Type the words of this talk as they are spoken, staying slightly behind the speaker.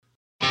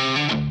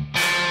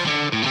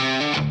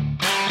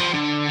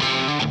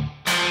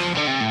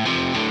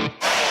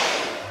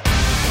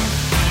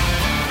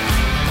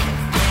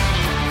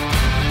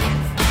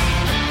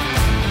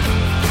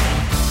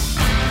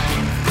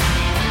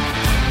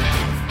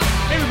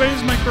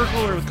everybody, this is Mike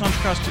Burkholder with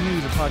Contra Costa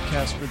News, a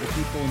podcast for the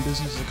people and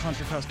businesses of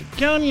Contra Costa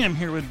County. I'm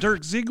here with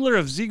Dirk Zeigler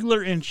of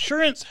Zeigler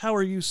Insurance. How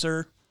are you,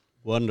 sir?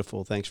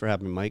 Wonderful. Thanks for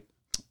having me, Mike.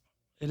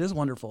 It is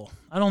wonderful.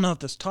 I don't know if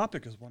this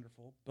topic is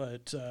wonderful,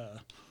 but,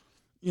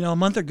 a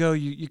month ago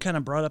you kind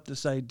of brought up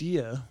this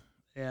idea,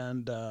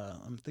 and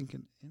I'm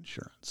thinking,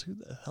 insurance. Who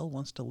the hell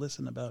wants to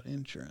listen about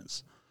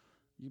insurance?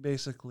 You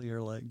basically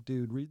are like,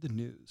 dude, read the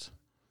news.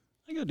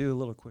 I go do a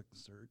little quick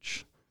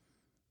search.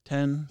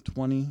 10,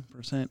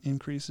 20%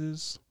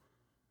 increases.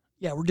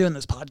 Yeah, we're doing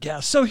this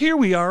podcast. So here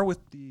we are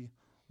with the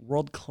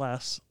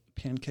world-class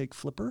pancake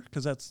flipper,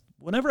 because that's,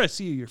 whenever I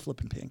see you, you're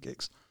flipping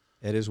pancakes.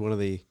 It is one of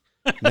the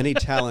many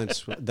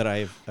talents that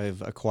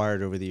I've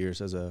acquired over the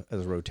years as a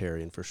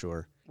Rotarian, for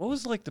sure. What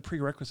was like the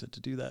prerequisite to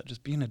do that?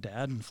 Just being a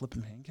dad and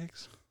flipping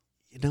pancakes?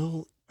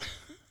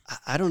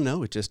 I don't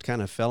know. It just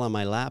kind of fell on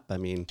my lap. I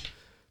mean,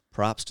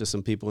 props to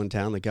some people in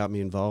town that got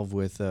me involved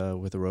with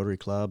the Rotary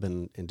Club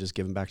and just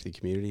giving back to the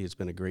community. It's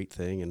been a great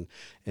thing.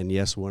 And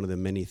yes, one of the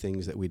many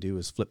things that we do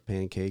is flip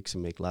pancakes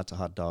and make lots of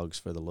hot dogs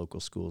for the local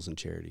schools and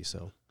charities.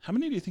 So, how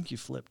many do you think you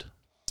flipped?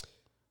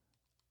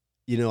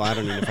 I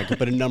don't know if I could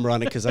put a number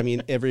on it, because,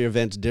 every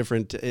event's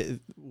different.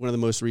 One of the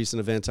most recent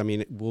events,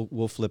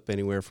 we'll flip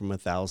anywhere from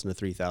 1,000 to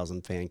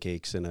 3,000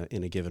 pancakes in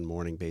a given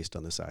morning based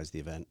on the size of the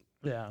event.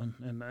 Yeah,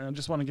 and I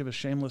just want to give a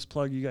shameless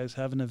plug. You guys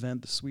have an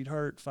event, the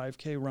Sweetheart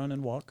 5K Run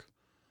and Walk.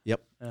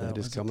 Yep, that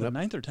is coming up.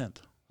 9th or 10th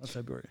of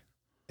February?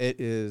 It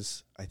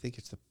is, I think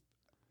it's the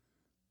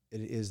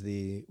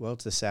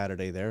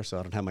Saturday there, so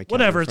I don't have my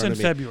calendar. Whatever, it's in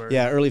February.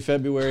 Yeah, early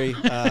February.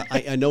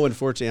 I know,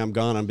 unfortunately, I'm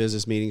gone on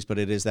business meetings, but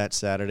it is that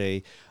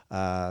Saturday.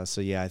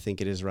 So, yeah, I think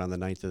it is around the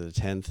 9th or the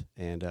 10th,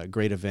 and a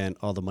great event.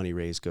 All the money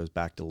raised goes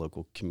back to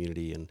local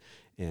community,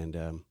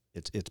 and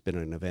it's been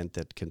an event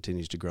that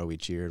continues to grow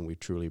each year, and we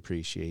truly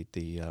appreciate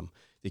the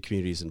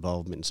community's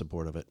involvement and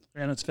support of it.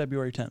 And it's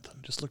February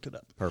 10th. Just looked it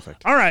up.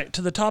 Perfect. All right,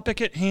 to the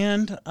topic at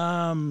hand.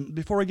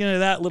 Before we get into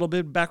that, a little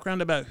bit of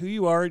background about who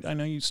you are. I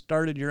know you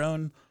started your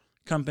own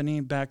company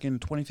back in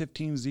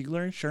 2015,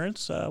 Zeigler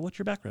Insurance. What's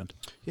your background?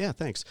 Yeah,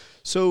 thanks.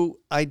 So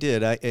I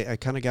did. I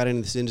kind of got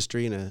into this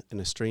industry in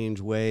a strange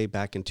way.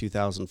 Back in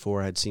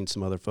 2004, I had seen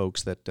some other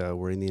folks that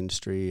were in the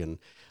industry, and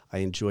I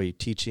enjoy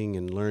teaching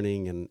and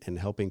learning and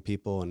helping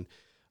people, and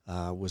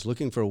was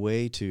looking for a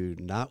way to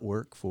not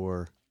work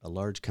for a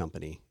large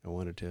company. I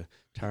wanted to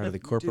tired of the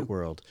corporate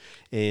world.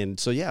 And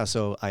so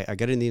I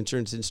got in the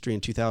insurance industry in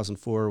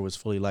 2004, was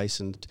fully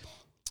licensed,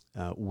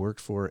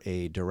 worked for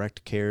a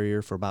direct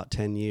carrier for about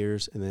 10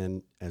 years. And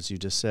then, as you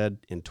just said,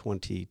 in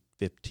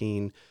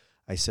 2015,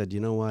 I said, you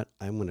know what,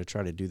 I'm going to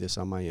try to do this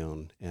on my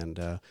own. And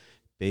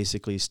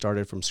basically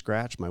started from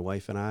scratch, my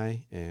wife and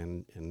I,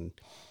 and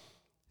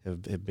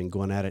have been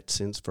going at it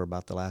since for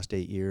about the last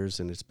 8 years.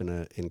 And it's been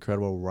an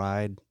incredible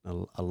ride,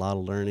 a lot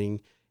of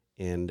learning.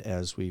 And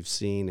as we've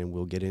seen, and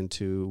we'll get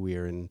into, we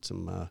are in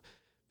some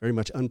very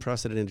much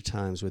unprecedented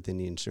times within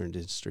the insurance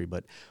industry.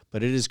 But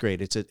it is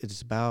great.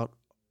 It's about,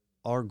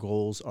 our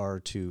goals are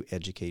to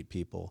educate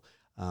people.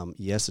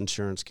 Yes,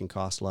 insurance can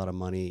cost a lot of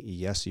money.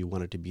 Yes, you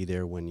want it to be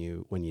there when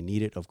you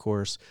need it, of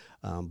course.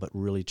 But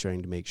really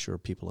trying to make sure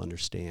people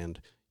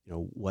understand,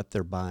 what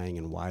they're buying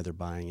and why they're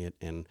buying it,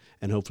 and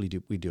hopefully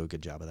we do a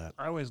good job of that.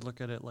 I always look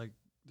at it like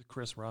the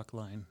Chris Rock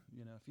line.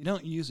 If you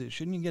don't use it,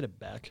 shouldn't you get it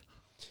back?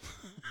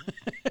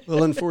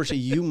 Well, unfortunately,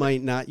 you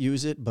might not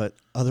use it, but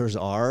others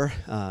are,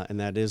 and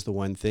that is the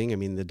one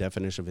thing. The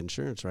definition of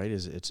insurance, right,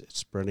 is it's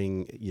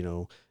spreading,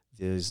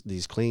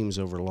 these claims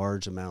over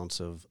large amounts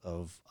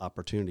of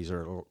opportunities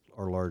or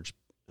large,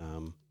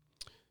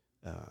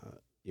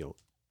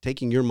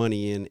 taking your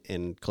money in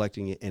and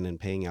collecting it and then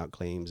paying out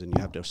claims, and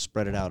you have to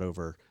spread it out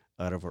over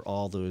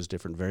all those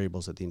different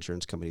variables that the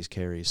insurance companies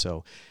carry.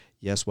 So,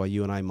 yes, while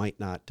you and I might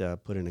not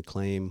put in a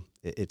claim,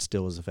 it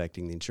still is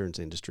affecting the insurance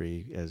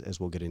industry, as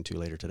we'll get into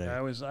later today. I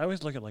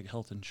always look at like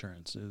health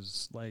insurance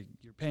is like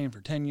you're paying for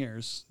 10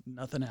 years,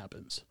 nothing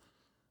happens.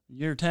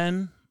 Year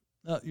 10,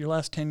 your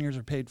last 10 years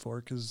are paid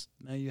for because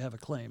now you have a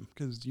claim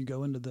because you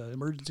go into the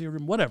emergency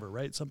room, whatever,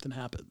 right? Something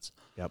happens.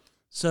 Yep.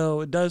 So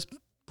it does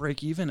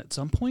break even at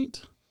some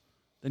point.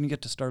 Then you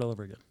get to start all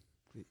over again.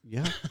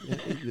 Yeah,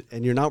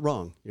 and you're not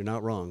wrong. You're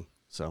not wrong.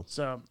 So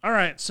all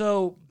right.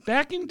 So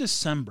back in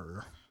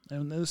December,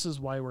 and this is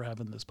why we're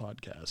having this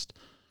podcast,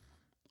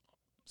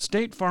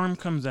 State Farm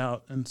comes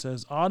out and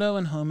says auto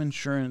and home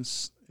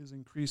insurance is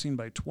increasing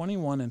by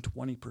 21 and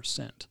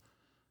 20%.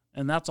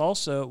 And that's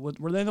also,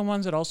 were they the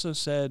ones that also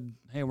said,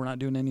 hey, we're not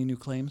doing any new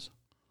claims?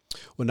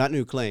 Well, not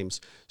new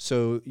claims.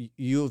 So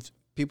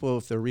people,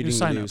 if they're reading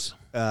the news,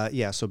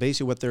 so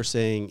basically what they're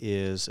saying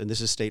is, and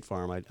this is State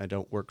Farm. I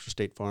don't work for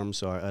State Farm,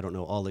 so I don't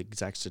know all the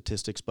exact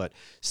statistics, but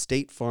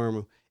State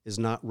Farm is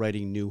not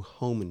writing new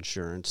home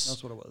insurance.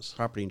 That's what it was.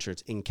 Property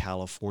insurance in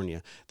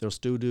California. They'll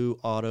still do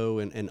auto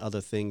and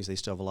other things. They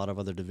still have a lot of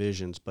other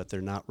divisions, but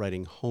they're not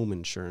writing home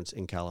insurance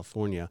in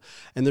California.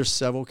 And there's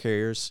several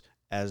carriers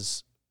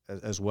as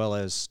well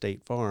as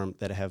State Farm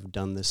that have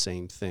done the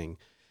same thing.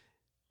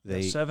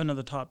 They 7 of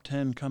the top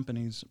 10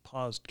 companies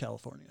paused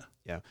California.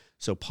 Yeah.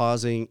 So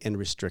pausing and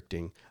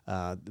restricting.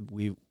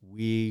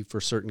 We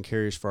for certain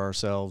carriers for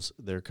ourselves,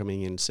 they're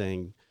coming in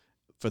saying,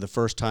 for the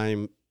first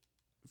time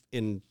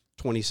in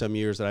 20 some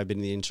years that I've been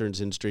in the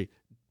insurance industry,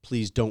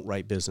 please don't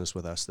write business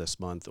with us this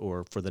month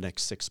or for the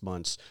next 6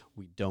 months.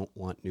 We don't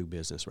want new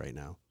business right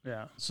now.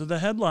 Yeah. So the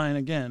headline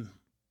again,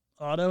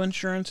 auto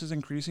insurance is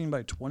increasing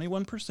by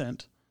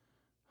 21%.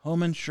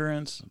 Home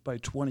insurance by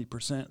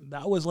 20%.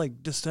 That was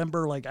like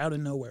December, like out of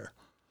nowhere.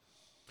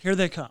 Here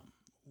they come.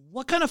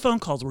 What kind of phone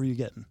calls were you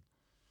getting?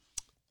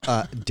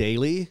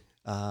 Daily.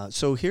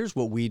 So here's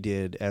what we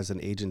did as an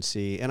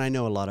agency, and I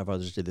know a lot of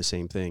others did the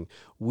same thing.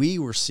 We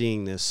were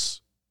seeing this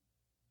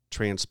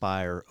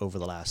transpire over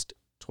the last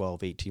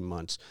 12, 18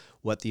 months,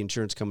 what the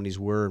insurance companies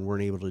were and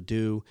weren't able to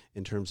do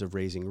in terms of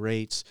raising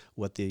rates,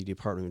 what the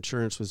Department of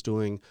Insurance was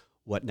doing,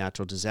 what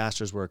natural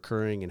disasters were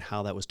occurring, and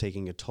how that was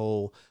taking a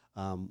toll.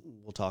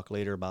 We'll talk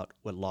later about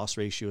what loss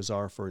ratios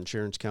are for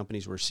insurance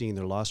companies. We're seeing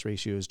their loss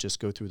ratios just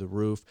go through the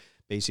roof.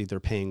 Basically, they're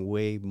paying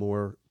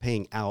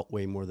out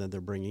way more than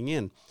they're bringing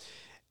in.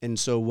 And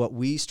so what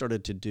we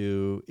started to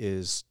do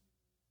is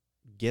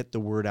get the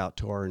word out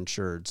to our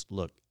insureds.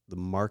 Look, the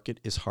market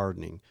is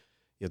hardening.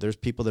 You know, there's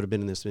people that have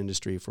been in this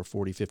industry for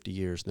 40, 50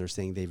 years, and they're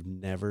saying they've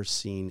never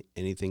seen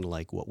anything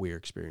like what we're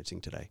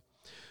experiencing today.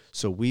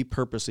 So we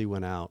purposely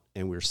went out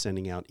and we're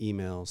sending out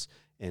emails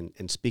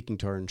and speaking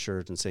to our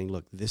insureds and saying,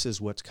 look, this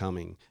is what's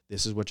coming.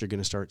 This is what you're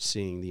going to start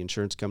seeing. The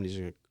insurance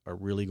companies are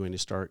really going to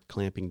start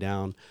clamping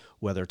down,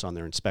 whether it's on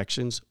their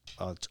inspections,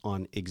 it's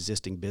on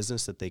existing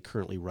business that they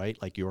currently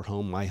write, like your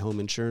home, my home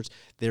insurance.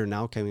 They're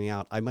now coming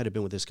out. I might have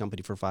been with this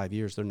company for 5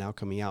 years. They're now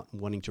coming out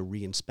and wanting to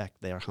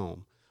re-inspect their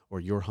home or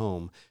your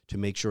home to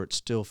make sure it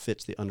still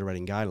fits the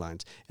underwriting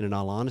guidelines. And in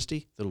all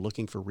honesty, they're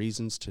looking for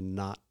reasons to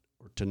not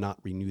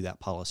renew that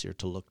policy or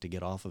to look to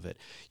get off of it.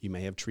 You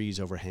may have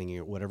trees overhanging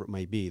or whatever it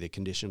might be, the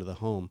condition of the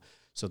home.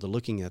 So they're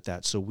looking at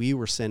that. So we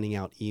were sending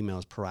out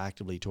emails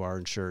proactively to our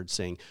insured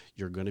saying,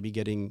 you're going to be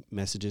getting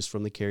messages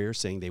from the carrier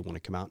saying they want to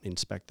come out and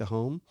inspect the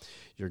home.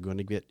 You're going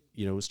to get,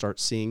 start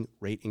seeing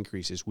rate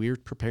increases. We're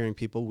preparing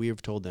people. We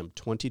have told them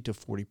 20 to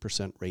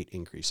 40% rate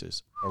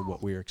increases are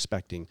what we're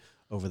expecting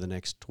over the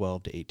next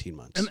 12 to 18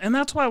 months. And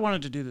that's why I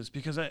wanted to do this,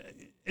 because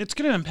it's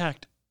going to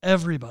impact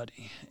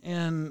everybody.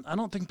 And I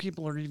don't think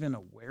people are even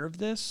aware of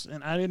this.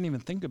 And I didn't even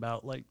think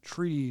about like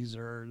trees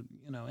or,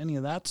 any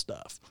of that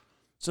stuff.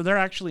 So they're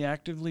actually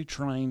actively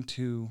trying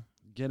to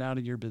get out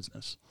of your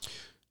business.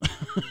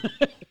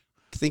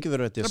 Think of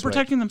it this way. They're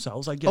protecting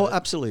themselves. I get it. Oh,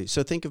 absolutely.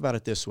 So think about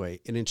it this way.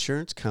 An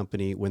insurance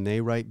company, when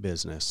they write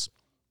business,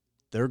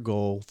 their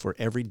goal for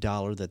every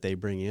dollar that they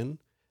bring in,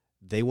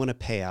 they want to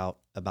pay out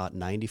about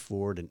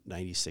 94 to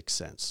 96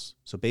 cents.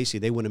 So basically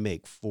they want to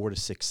make 4 to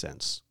 6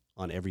 cents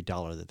on every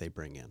dollar that they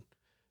bring in.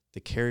 The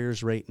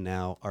carriers right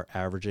now are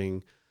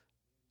averaging,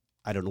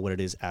 I don't know what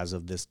it is as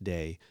of this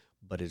day,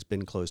 but it's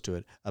been close to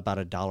it, about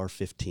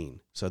 $1.15.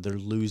 So they're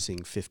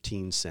losing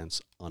 15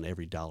 cents on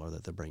every dollar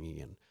that they're bringing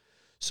in.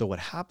 So what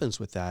happens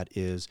with that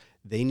is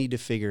they need to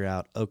figure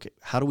out, okay,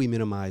 how do we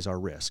minimize our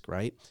risk,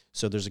 right?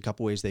 So there's a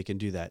couple ways they can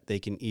do that. They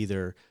can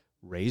either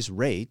raise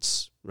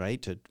rates,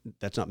 right?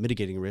 That's not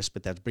mitigating risk,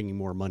 but that's bringing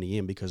more money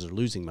in because they're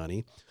losing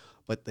money.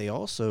 But they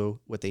also,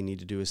 what they need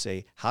to do is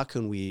say, how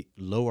can we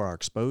lower our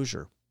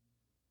exposure?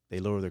 They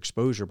lower their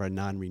exposure by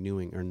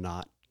non-renewing or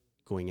not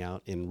going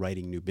out and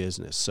writing new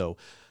business. So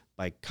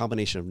by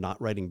combination of not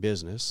writing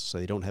business, so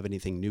they don't have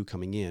anything new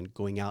coming in,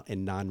 going out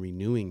and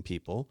non-renewing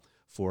people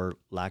for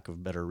lack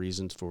of better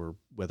reasons, for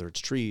whether it's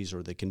trees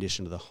or the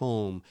condition of the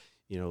home,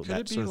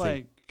 that sort of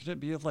thing. Could it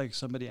be if like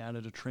somebody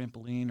added a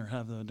trampoline or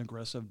have an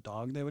aggressive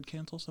dog, they would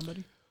cancel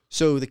somebody?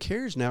 So the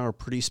carriers now are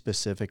pretty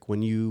specific when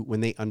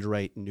they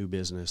underwrite new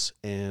business.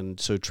 And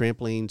so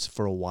trampolines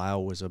for a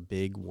while was a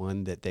big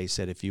one that they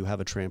said if you have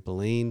a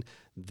trampoline,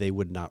 they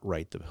would not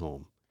write the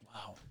home.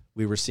 Wow.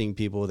 We were seeing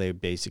people, they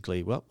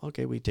basically,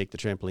 we take the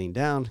trampoline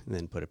down and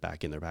then put it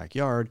back in their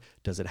backyard.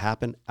 Does it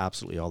happen?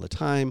 Absolutely all the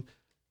time.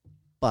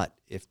 But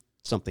if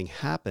something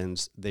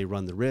happens, they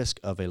run the risk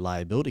of a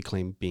liability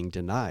claim being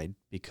denied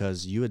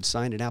because you had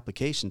signed an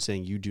application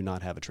saying you do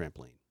not have a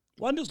trampoline.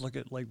 Well, I just look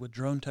at like with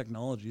drone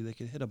technology, they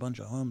could hit a bunch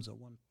of homes at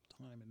one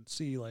time and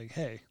see like,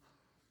 hey,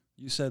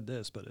 you said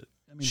this, but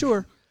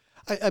sure.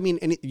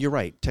 And you're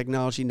right.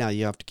 Technology, now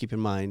you have to keep in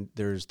mind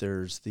there's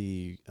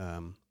the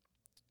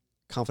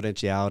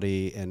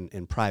confidentiality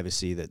and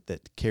privacy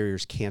that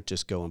carriers can't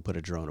just go and put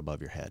a drone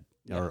above your head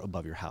or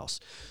above your house.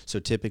 So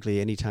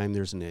typically anytime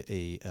there's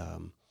a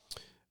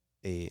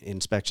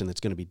inspection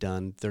that's going to be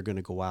done, they're going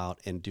to go out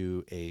and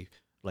do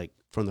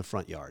from the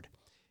front yard.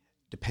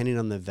 Depending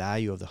on the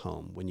value of the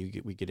home,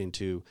 we get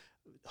into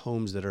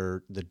homes that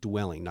are the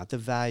dwelling, not the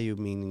value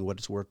meaning what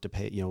it's worth to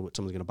pay, what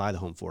someone's going to buy the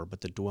home for,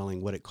 but the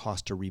dwelling, what it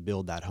costs to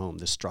rebuild that home,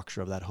 the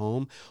structure of that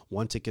home.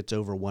 Once it gets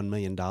over $1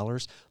 million,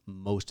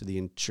 most of the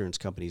insurance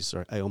companies,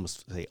 I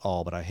almost say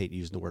all, but I hate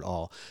using the word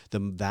all, the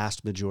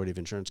vast majority of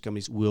insurance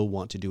companies will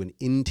want to do an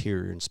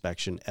interior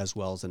inspection as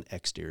well as an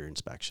exterior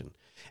inspection.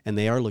 And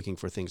they are looking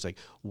for things like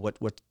what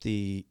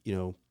the,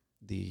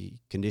 the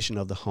condition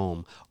of the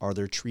home. Are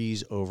there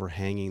trees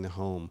overhanging the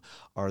home?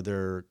 Are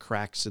there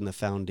cracks in the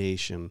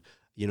foundation?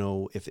 You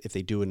know, if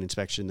they do an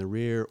inspection in the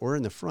rear or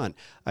in the front,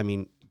 I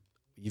mean,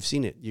 you've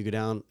seen it. You go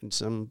down and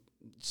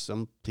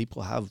some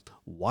people have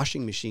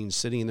washing machines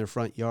sitting in their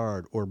front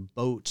yard, or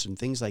boats and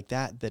things like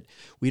that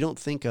we don't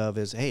think of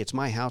as, hey, it's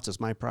my house, it's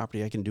my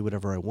property, I can do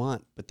whatever I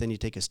want. But then you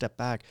take a step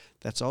back,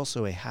 that's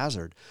also a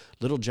hazard.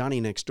 Little Johnny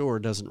next door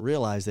doesn't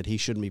realize that he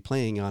shouldn't be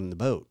playing on the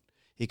boat.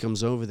 He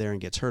comes over there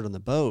and gets hurt on the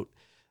boat.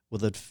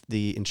 Well,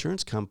 the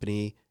insurance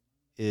company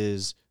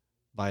is,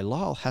 by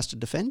law, has to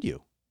defend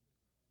you.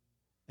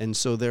 And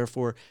so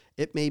therefore,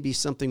 it may be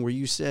something where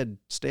you said,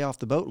 stay off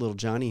the boat, little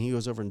Johnny. He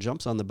goes over and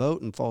jumps on the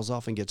boat and falls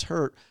off and gets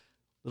hurt.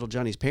 Little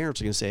Johnny's parents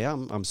are going to say,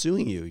 I'm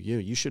suing you.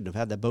 You shouldn't have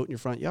had that boat in your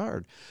front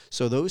yard.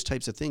 So those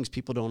types of things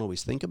people don't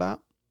always think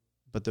about,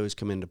 but those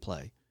come into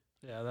play.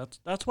 Yeah,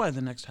 that's why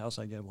the next house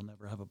I get will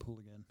never have a pool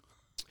again.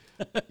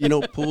 You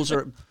know, pools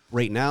are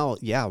right now.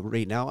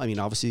 I mean,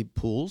 obviously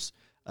pools,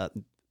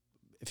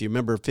 if you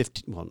remember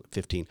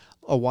 15,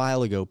 a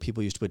while ago,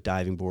 people used to put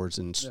diving boards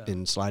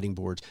and sliding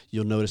boards.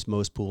 You'll notice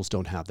most pools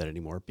don't have that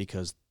anymore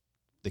because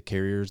the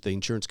carriers, the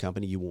insurance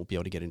company, you won't be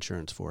able to get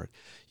insurance for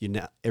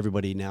it.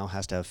 Everybody now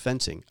has to have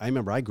fencing. I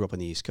remember I grew up on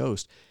the East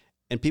Coast,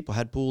 and people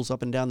had pools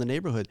up and down the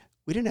neighborhood.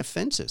 We didn't have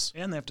fences.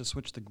 And they have to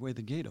switch the way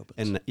the gate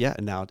opens.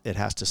 And now it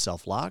has to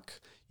self-lock.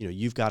 You know,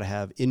 you've got to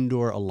have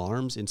indoor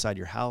alarms inside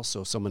your house.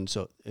 So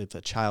if a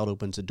child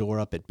opens the door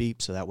up, it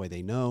beeps, so that way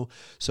they know.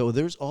 So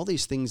there's all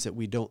these things that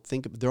we don't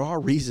think of. There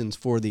are reasons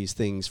for these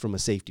things from a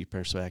safety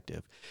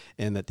perspective,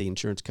 and that the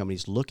insurance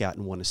companies look at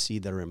and want to see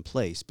that are in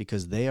place,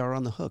 because they are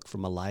on the hook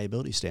from a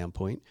liability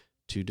standpoint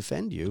to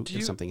defend you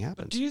if something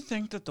happens. Do you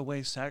think that the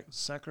way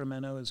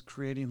Sacramento is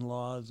creating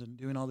laws and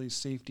doing all these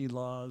safety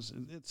laws,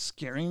 it's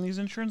scaring these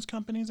insurance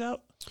companies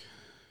out?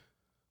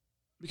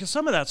 Because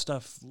some of that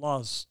stuff,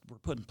 laws were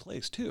put in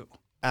place too.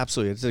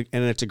 Absolutely,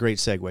 it's a great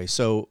segue.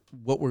 So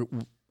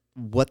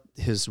what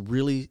has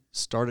really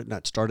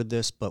not started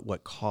this, but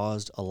what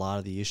caused a lot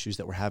of the issues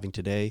that we're having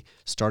today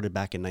started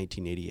back in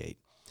 1988.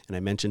 And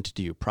I mentioned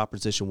to you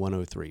Proposition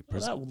 103.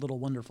 That little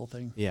wonderful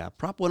thing. Yeah,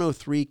 Prop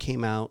 103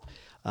 came out.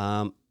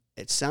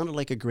 It sounded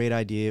like a great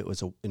idea. It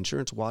was an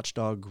insurance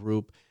watchdog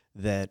group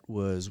that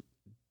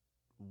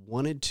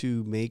wanted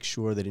to make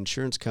sure that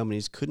insurance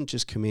companies couldn't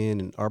just come in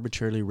and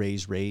arbitrarily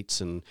raise rates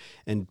and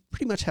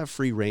pretty much have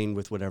free reign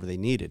with whatever they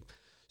needed.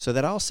 So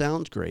that all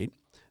sounds great.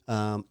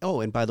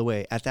 And by the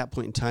way, at that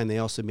point in time, they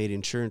also made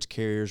insurance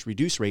carriers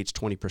reduce rates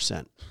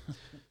 20%.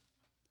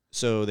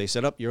 So they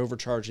said, you're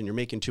overcharging, you're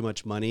making too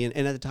much money. And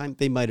at the time,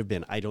 they might have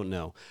been. I don't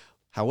know.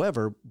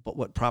 However, but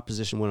what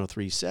Proposition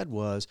 103 said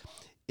was,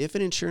 if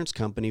an insurance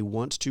company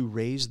wants to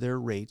raise their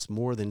rates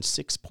more than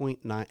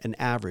 6.9, an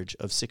average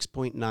of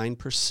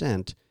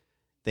 6.9%,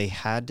 they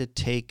had to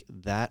take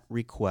that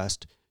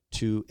request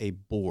to a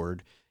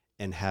board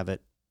and have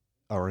it,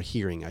 or a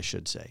hearing, I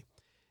should say.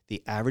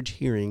 The average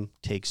hearing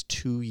takes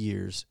 2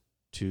 years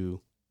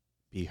to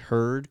be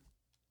heard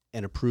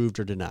and approved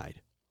or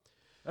denied.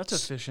 That's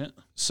efficient.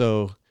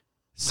 So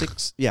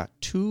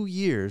 2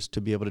 years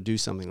to be able to do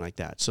something like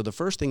that. So the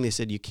first thing they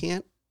said, you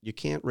can't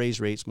raise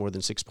rates more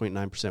than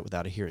 6.9%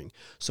 without a hearing.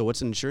 So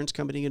what's an insurance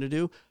company going to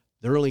do?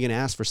 They're only going to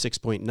ask for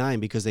 6.9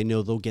 because they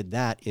know they'll get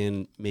that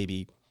in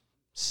maybe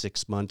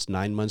 6 months,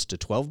 9 months to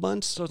 12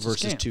 months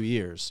versus 2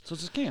 years. So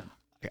it's a scam.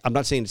 I'm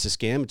not saying it's a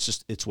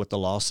scam. It's what the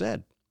law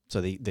said. So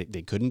they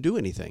couldn't do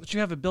anything. But you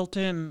have a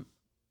built-in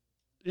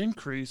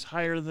increase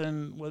higher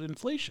than what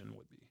inflation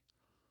would be.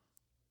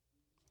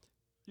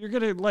 You're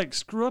going to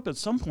screw up at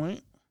some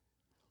point.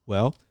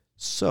 Well,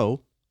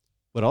 so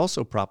what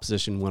also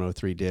Proposition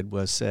 103 did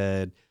was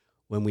said,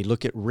 when we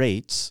look at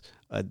rates,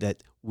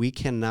 that we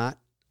cannot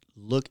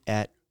look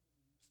at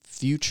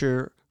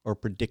future or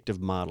predictive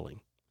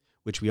modeling,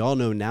 which we all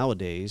know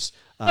nowadays.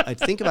 I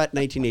think about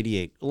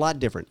 1988, a lot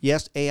different.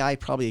 Yes, AI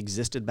probably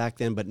existed back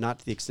then, but not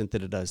to the extent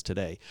that it does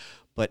today.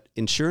 But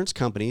insurance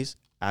companies,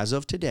 as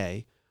of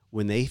today,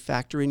 when they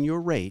factor in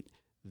your rate,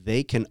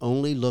 they can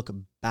only look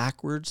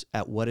backwards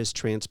at what has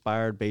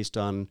transpired based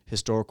on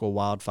historical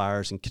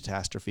wildfires and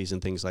catastrophes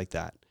and things like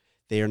that.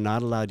 They are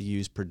not allowed to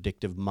use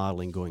predictive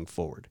modeling going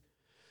forward.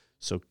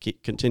 So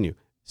continue.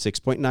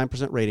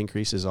 6.9% rate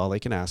increase is all they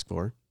can ask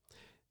for.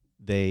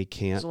 They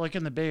can't. So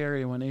in the Bay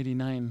Area when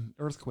 89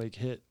 earthquake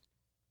hit,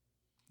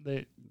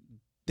 they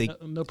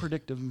no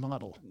predictive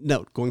model.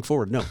 No, going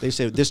forward, no. They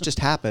say this just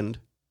happened.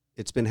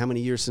 It's been how many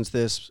years since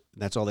this?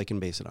 That's all they can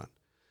base it on.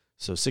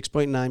 So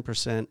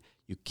 6.9%.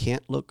 You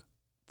can't look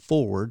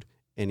forward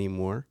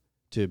anymore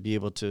to be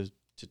able to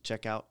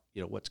check out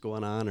what's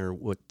going on or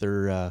what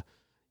their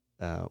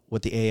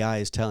what the AI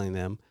is telling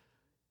them.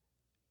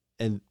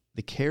 And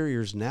the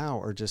carriers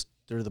now are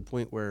they're at the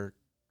point where,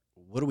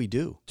 what do we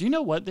do? Do you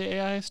know what the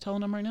AI is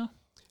telling them right now?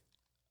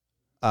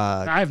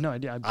 I have no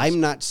idea. I'm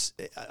not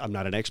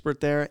an expert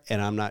there,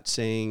 and I'm not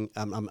saying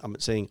I'm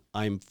saying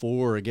I'm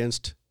for or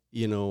against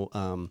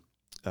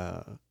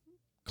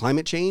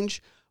climate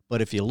change.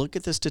 But if you look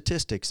at the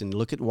statistics and you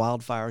look at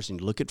wildfires and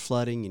you look at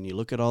flooding and you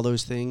look at all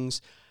those things,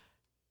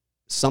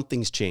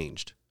 something's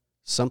changed.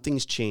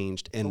 Something's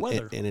changed, and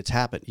weather. and it's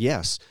happened.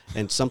 Yes,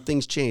 and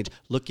something's changed.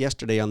 Look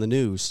yesterday on the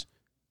news,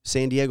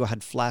 San Diego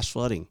had flash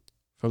flooding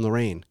from the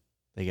rain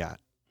they got.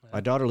 Yeah. My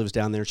daughter lives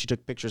down there. She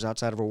took pictures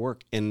outside of her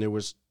work, and there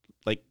was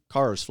like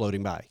cars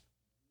floating by.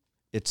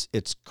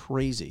 It's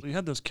crazy. We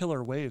had those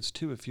killer waves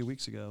too a few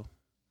weeks ago.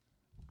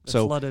 That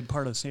So flooded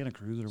part of Santa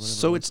Cruz or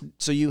whatever.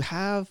 So you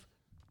have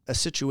a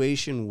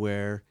situation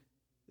where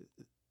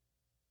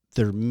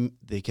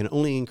they can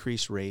only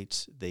increase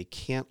rates. They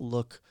can't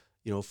look,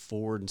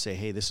 forward and say,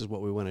 hey, this is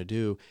what we want to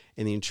do.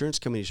 And the insurance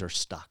companies are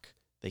stuck.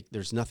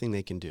 There's nothing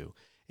they can do.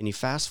 And you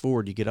fast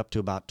forward, you get up to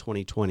about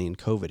 2020 and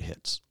COVID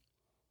hits.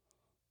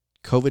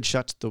 COVID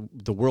shuts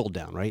the world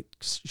down, right?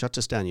 Shuts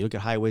us down. You look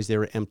at highways, they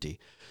were empty.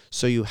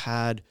 So you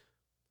had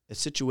a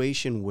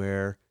situation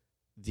where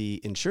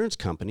the insurance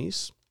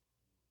companies,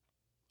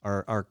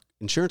 our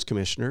insurance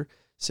commissioner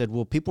said,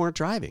 well, people aren't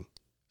driving.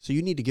 So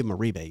you need to give them a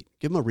rebate,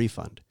 give them a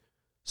refund.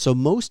 So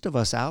most of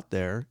us out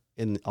there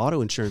in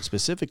auto insurance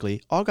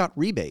specifically all got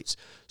rebates.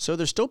 So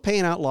they're still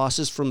paying out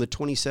losses from the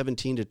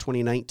 2017 to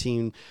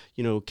 2019,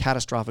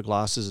 catastrophic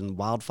losses and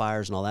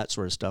wildfires and all that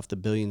sort of stuff, the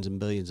billions and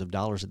billions of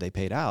dollars that they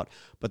paid out.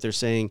 But they're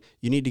saying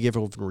you need to give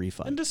them a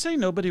refund. And to say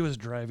nobody was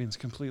driving is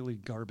completely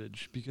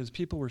garbage because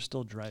people were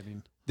still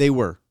driving. They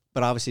were,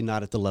 but obviously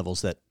not at the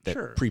levels that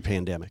Sure.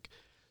 pre-pandemic.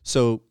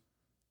 So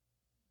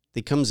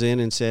they comes in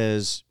and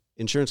says,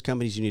 insurance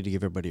companies, you need to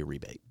give everybody a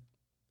rebate.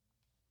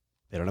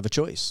 They don't have a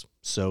choice.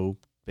 So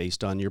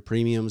based on your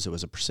premiums, it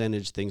was a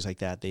percentage, things like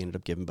that. They ended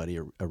up giving everybody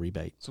a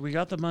rebate. So we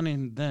got the money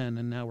then,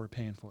 and now we're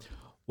paying for it.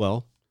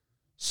 Well,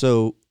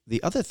 so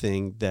the other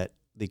thing that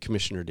the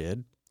commissioner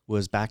did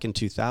was back in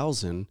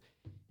 2000,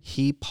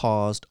 he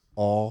paused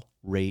all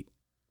rate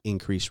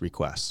increase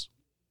requests.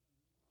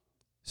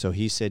 So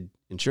he said,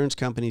 insurance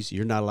companies,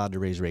 you're not allowed to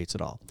raise rates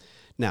at all.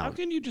 Now, how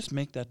can you just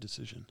make that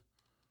decision?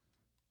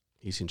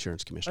 He's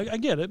insurance commissioner. I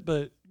get it,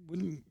 but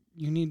wouldn't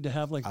you need to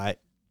have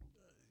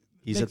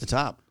He's at the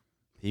top.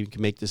 He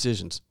can make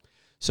decisions.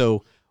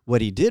 So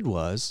what he did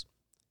was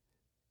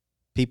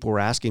people were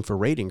asking for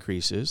rate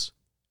increases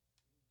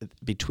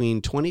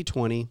between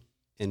 2020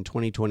 and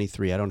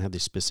 2023. I don't have the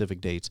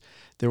specific dates.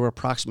 There were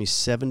approximately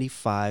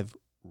 75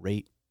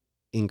 rate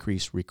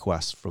increase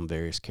requests from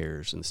various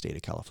carriers in the state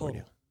of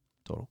California.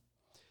 Total.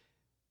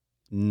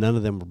 None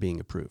of them were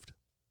being approved.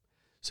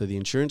 So the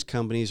insurance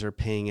companies are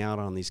paying out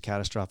on these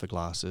catastrophic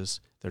losses.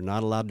 They're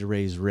not allowed to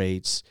raise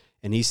rates.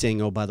 And he's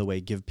saying, oh, by the way,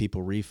 give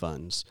people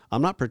refunds.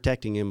 I'm not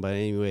protecting him by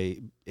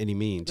any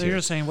means. So you're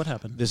just saying what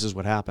happened. This is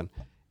what happened.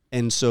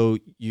 And so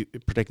you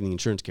protecting the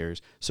insurance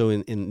carriers. So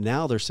in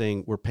now they're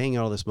saying we're paying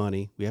out all this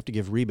money. We have to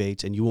give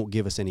rebates, and you won't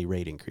give us any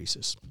rate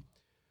increases.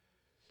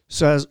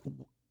 So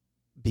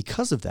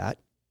because of that,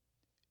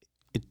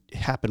 it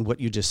happened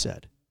what you just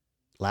said.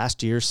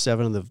 Last year,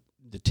 7 of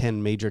the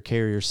 10 major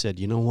carriers said,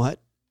 you know what?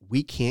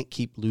 We can't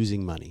keep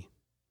losing money.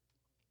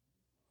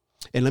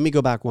 And let me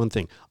go back one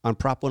thing. On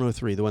Prop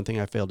 103, the one thing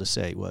I failed to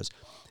say was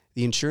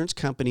the insurance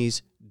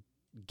companies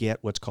get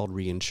what's called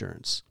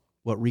reinsurance.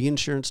 What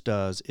reinsurance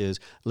does is,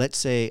 let's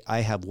say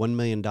I have $1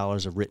 million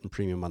of written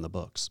premium on the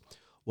books.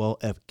 Well,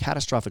 if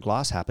catastrophic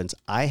loss happens,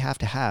 I have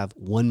to have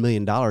 $1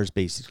 million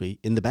basically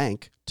in the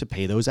bank to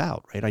pay those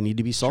out, right? I need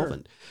to be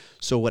solvent. Sure.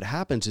 So what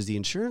happens is the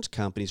insurance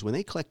companies, when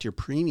they collect your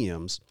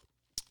premiums,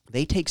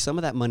 they take some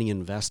of that money and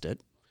invest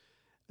it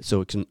so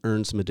it can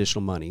earn some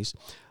additional monies.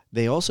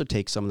 They also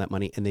take some of that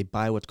money and they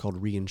buy what's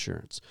called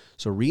reinsurance.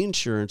 So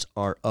reinsurance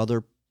are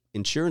other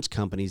insurance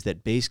companies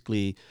that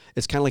basically,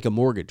 it's kind of like a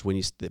mortgage.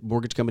 When the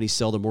mortgage companies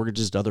sell their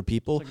mortgages to other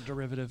people. It's like a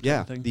derivative yeah,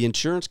 type thing. The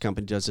insurance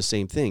company does the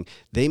same thing.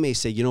 They may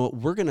say, you know what,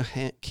 we're going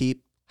to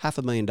keep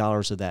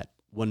 $500,000 of that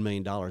 $1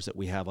 million that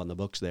we have on the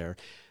books there,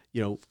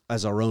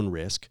 as our own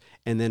risk.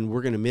 And then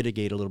we're going to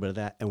mitigate a little bit of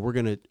that. And we're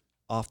going to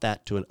off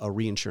that to a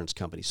reinsurance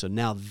company. So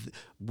now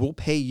we'll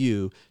pay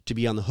you to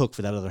be on the hook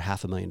for that other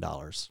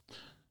 $500,000.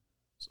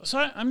 So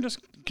I'm just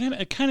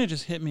it kind of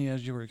just hit me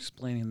as you were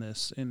explaining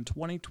this. In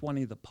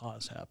 2020, the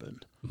pause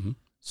happened. Mm-hmm.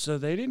 So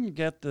they didn't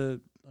get I'll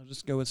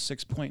just go with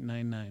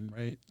 6.99,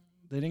 right?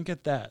 They didn't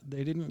get that.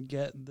 They didn't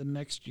get the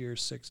next year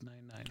 6.99.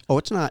 Oh,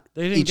 it's not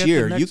each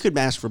year. You could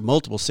ask for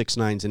multiple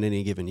 6.9s in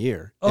any given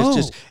year. Oh.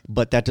 It's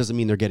but that doesn't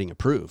mean they're getting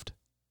approved.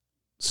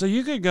 So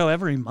you could go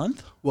every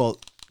month? Well,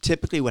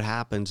 typically what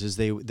happens is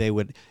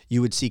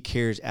you would see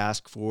carriers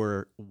ask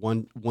for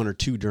one or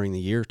two during the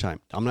year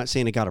time. I'm not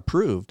saying it got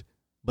approved,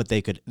 but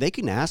they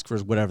can ask for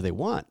whatever they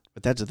want.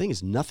 But that's the thing,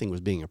 is nothing was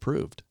being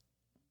approved.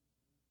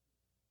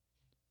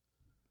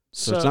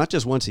 So it's not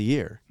just once a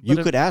year. You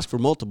could ask for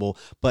multiple,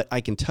 but I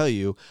can tell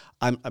you,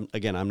 I'm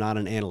not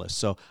an analyst,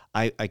 so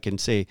I can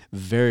say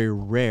very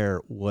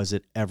rare was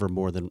it ever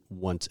more than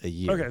once a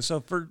year. Okay, so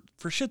for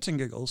shits and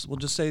giggles, we'll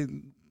just say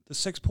the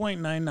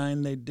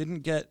 6.99 they didn't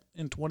get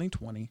in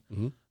 2020.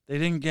 Mm-hmm. They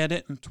didn't get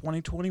it in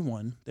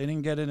 2021. They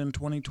didn't get it in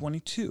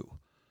 2022.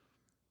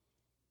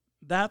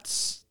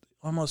 That's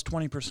almost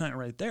 20%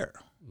 right there.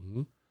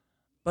 Mm-hmm.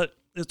 But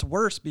it's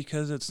worse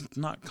because it's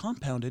not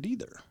compounded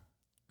either.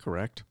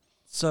 Correct.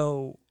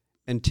 So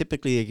And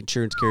typically,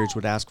 insurance carriers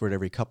would ask for it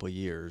every couple of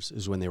years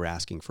is when they were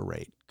asking for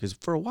rate. Because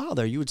for a while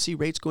there, you would see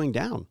rates going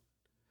down.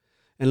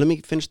 And let me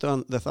finish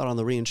the thought on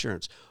the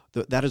reinsurance.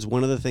 That is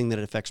one of the things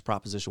that affects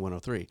Proposition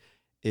 103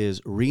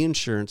 is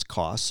reinsurance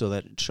costs. So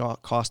that it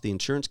costs the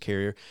insurance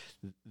carrier,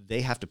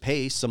 they have to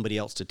pay somebody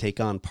else to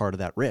take on part of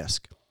that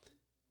risk.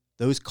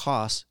 Those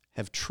costs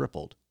have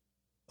tripled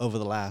over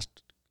the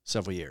last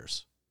several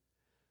years.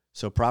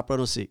 So Prop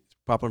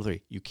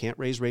 103, you can't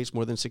raise rates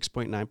more than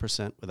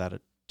 6.9% without a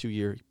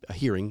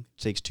hearing.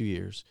 It takes 2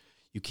 years.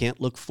 You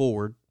can't look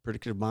forward,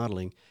 predictive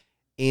modeling,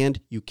 and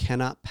you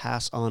cannot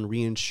pass on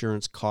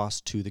reinsurance costs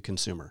to the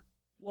consumer.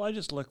 Well, I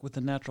just look with the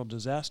natural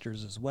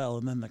disasters as well.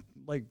 And then,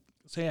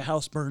 say a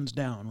house burns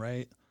down,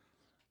 right?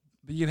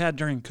 But you had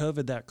during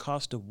COVID that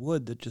cost of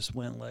wood that just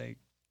went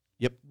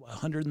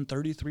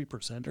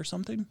 133% or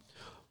something.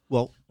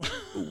 Well,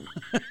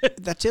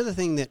 that's the other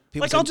thing that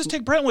people I'll just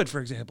take Brentwood,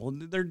 for example.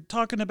 They're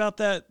talking about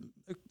that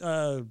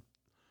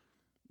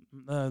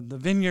the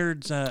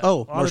Vineyards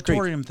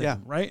auditorium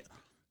thing, right?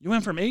 You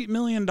went from $8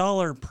 million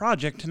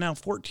project to now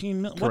 $14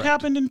 million. What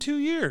happened in 2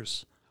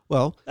 years?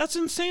 Well, that's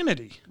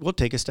insanity. We'll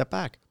take a step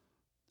back,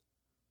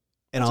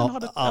 and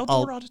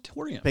outdoor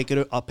auditorium.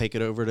 I'll take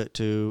it over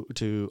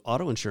to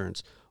auto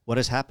insurance. What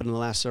has happened in the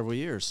last several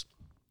years?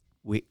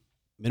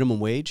 Minimum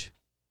wage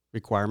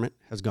requirement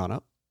has gone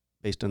up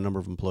based on the number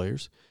of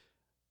employers.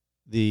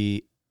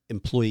 The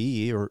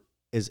employee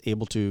is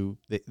able to.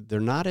 They're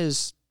not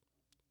as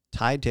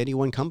tied to any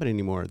one company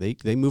anymore.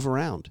 They move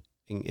around,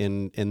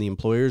 and the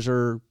employers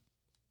are,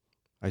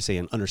 I say,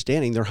 in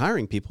understanding, they're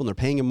hiring people and they're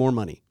paying them more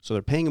money. So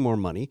they're paying them more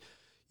money.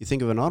 You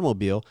think of an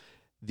automobile,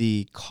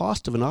 the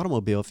cost of an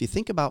automobile, if you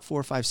think about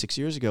 4, 5, 6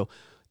 years ago,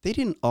 they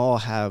didn't all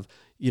have,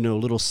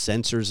 little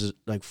sensors,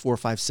 like 4 or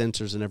 5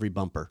 sensors in every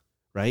bumper,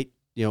 right?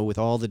 With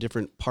all the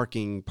different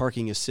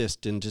parking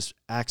assist and just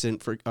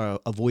accident for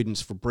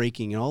avoidance for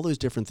braking and all those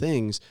different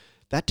things.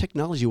 That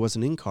technology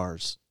wasn't in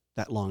cars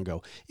that long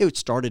ago. It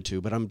started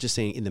to, but I'm just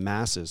saying in the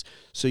masses.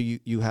 So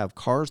you have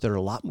cars that are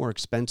a lot more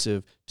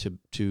expensive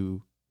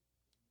to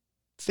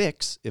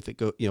fix if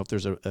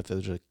there's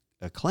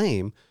a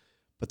claim,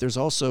 but there's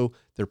also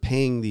they're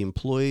paying the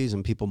employees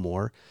and people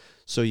more.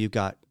 So you've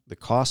got the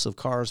cost of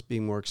cars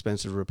being more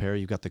expensive to repair.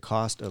 You've got the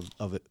cost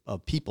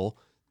of people,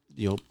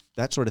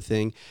 that sort of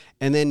thing.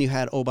 And then you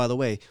had, by the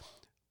way,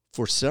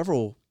 for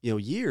several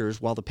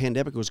years while the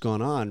pandemic was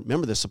going on,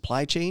 remember the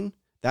supply chain?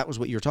 That was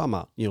what you were talking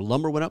about.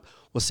 Lumber went up.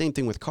 Well, same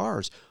thing with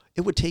cars.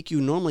 It would take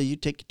you, normally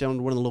you'd take it down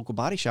to one of the local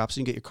body shops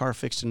and get your car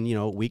fixed in,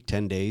 a week,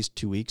 10 days,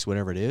 2 weeks,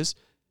 whatever it is.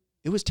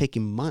 It was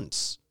taking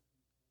months,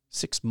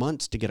 6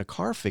 months to get a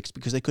car fixed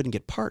because they couldn't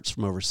get parts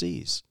from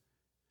overseas.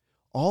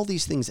 All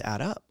these things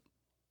add up.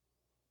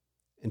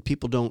 And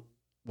people don't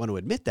want to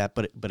admit that,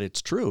 but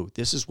it's true.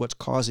 This is what's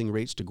causing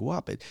rates to go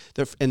up.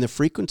 And the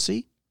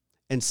frequency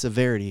and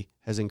severity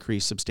has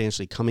increased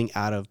substantially coming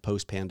out of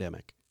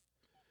post-pandemic.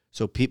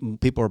 So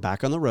people are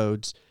back on the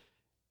roads,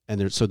 and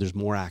there's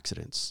more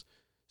accidents.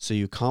 So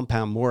you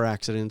compound more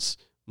accidents,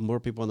 more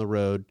people on the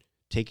road,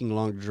 taking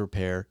longer to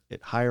repair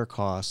at higher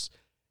costs,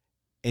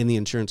 and the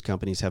insurance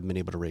companies haven't been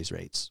able to raise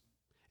rates.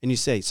 And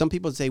some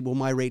people say, well,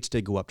 my rates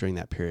did go up during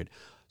that period.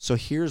 So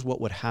here's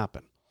what would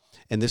happen.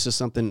 And this is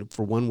something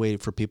for one way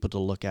for people to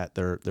look at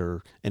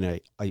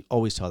and I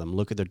always tell them,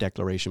 look at their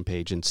declaration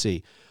page and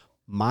see.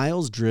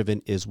 Miles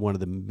driven is one of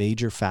the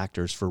major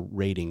factors for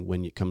rating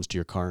when it comes to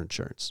your car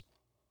insurance.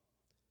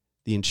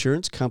 The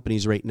insurance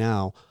companies right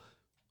now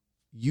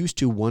used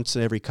to once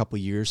every couple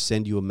of years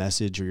send you a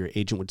message, or your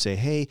agent would say,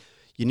 hey,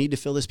 you need to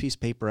fill this piece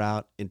of paper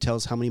out and tell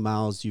us how many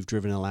miles you've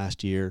driven in the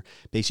last year.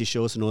 Basically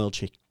show us an oil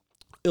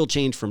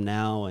change from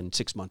now and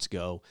 6 months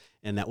ago,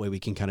 and that way we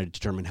can kind of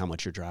determine how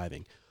much you're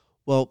driving.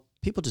 Well,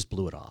 people just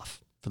blew it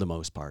off for the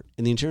most part.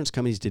 And the insurance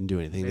companies didn't do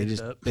anything.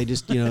 They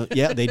just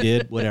they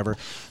did, whatever.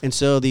 And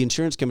so the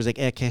insurance company's like,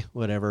 okay,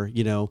 whatever,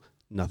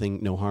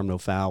 nothing, no harm, no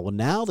foul. Well,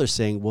 now they're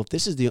saying, well,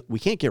 if we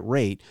can't get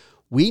rate,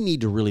 we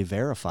need to really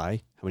verify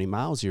how many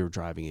miles you're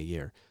driving a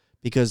year.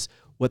 Because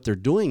what they're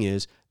doing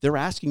is they're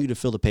asking you to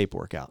fill the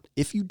paperwork out.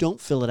 If you don't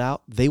fill it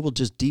out, they will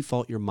just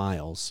default your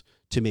miles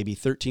to maybe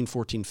 13,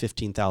 14,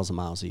 15,000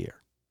 miles a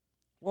year.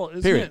 Well,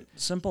 isn't it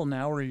simple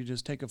now where you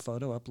just take a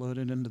photo, upload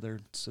it into their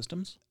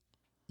systems?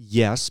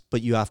 Yes,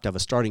 but you have to have a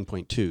starting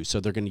point too. So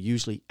they're going to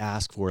usually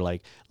ask for,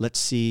 let's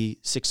see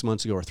 6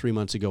 months ago or 3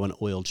 months ago, an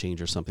oil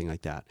change or something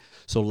like that.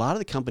 So a lot of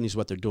the companies,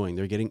 what they're doing,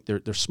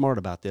 they're smart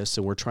about this,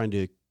 and we're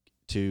trying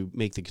to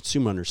make the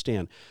consumer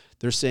understand.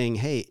 They're saying,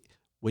 hey,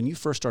 when you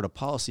first start a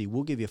policy,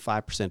 we'll give you a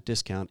 5%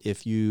 discount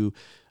if you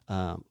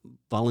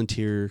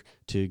volunteer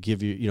to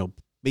give you,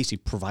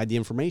 basically provide the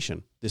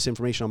information, this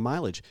information on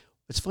mileage.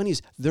 What's funny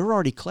is they're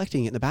already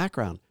collecting it in the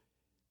background.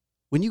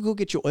 When you go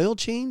get your oil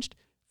changed,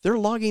 they're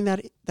logging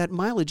that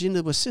mileage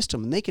into a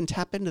system, and they can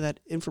tap into that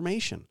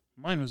information.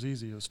 Mine was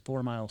easy. It was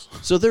 4 miles.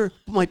 So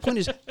my point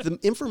is, the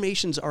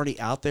information's already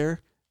out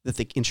there that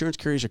the insurance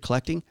carriers are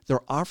collecting.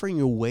 They're offering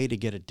you a way to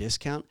get a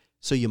discount,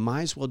 so you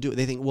might as well do it.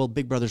 They think, well,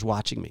 Big Brother's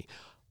watching me.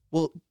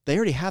 Well, they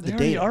already have the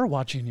data. They already are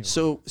watching you.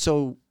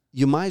 So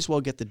you might as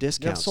well get the You have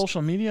discounts.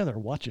 social media, they're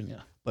watching you.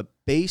 But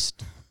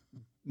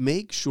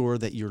make sure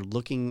that you're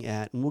looking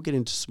at, and we'll get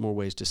into some more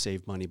ways to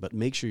save money, but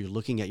make sure you're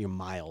looking at your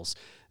miles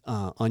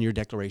on your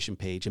declaration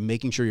page and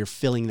making sure you're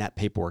filling that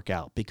paperwork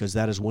out, because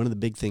that is one of the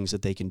big things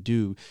that they can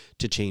do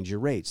to change your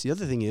rates. The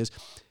other thing is,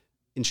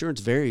 insurance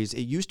varies.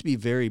 It used to be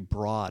very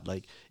broad.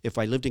 Like if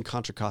I lived in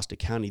Contra Costa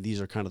County, these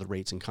are kind of the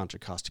rates in Contra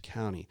Costa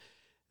County.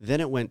 Then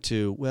it went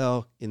to,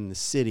 well, in the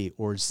city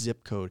or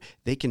zip code.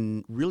 They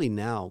can really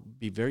now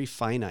be very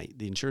finite,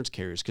 the insurance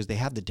carriers, because they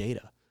have the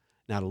data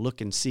now to look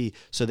and see.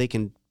 So they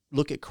can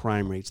look at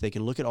crime rates. They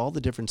can look at all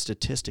the different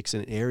statistics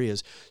in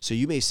areas. So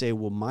you may say,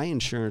 well, my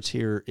insurance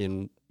here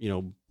in,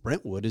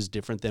 Brentwood is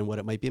different than what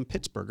it might be in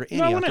Pittsburgh or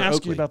Antioch. I want to ask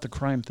Oakley. you about the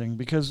crime thing,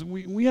 because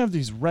we have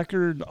these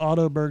record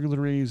auto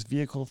burglaries,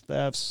 vehicle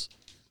thefts.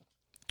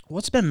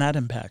 What's been that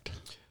impact?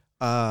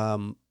 There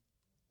are.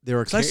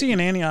 Because I see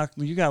in Antioch,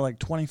 you got like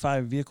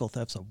 25 vehicle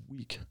thefts a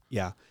week.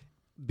 Yeah,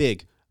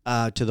 big.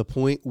 To the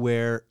point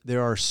where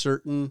there are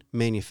certain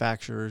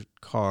manufacturer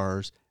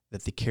cars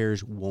that the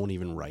carriers won't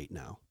even write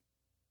now.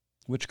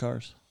 Which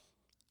cars?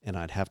 And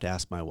I'd have to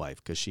ask my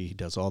wife, because she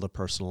does all the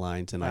personal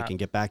lines, and I can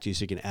get back to you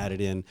so you can add it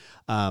in.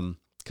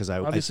 Because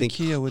I think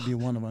Kia would be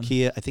one of them.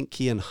 Kia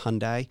and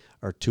Hyundai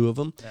are two of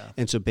them. Yeah.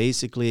 And so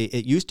basically,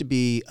 it used to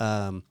be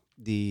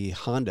the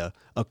Honda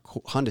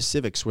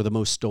Civics were the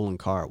most stolen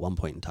car at one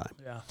point in time.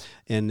 Yeah.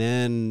 And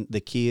then the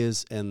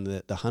Kias and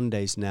the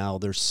Hyundais now,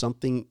 there's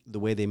something, the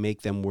way they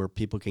make them, where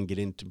people can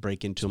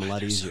break into them a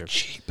lot easier. So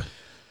cheap.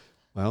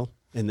 Well,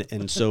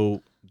 and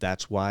so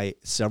that's why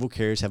several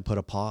carriers have put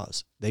a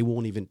pause. They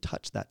won't even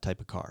touch that type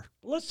of car.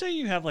 Let's say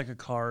you have like a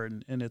car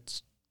and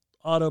it's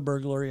auto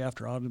burglary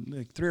after auto,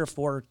 like 3 or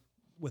 4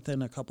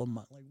 within a couple of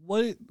months.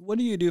 Like what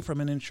do you do from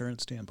an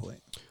insurance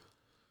standpoint?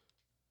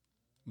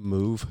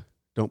 Move.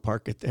 Don't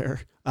park it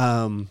there.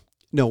 No,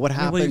 what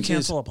happens will you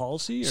cancel a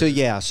policy? Or? So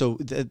yeah, so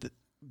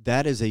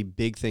that is a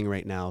big thing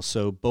right now.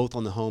 So both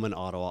on the home and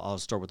auto. I'll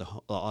start with the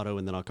auto,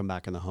 and then I'll come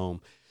back on the home.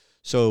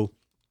 So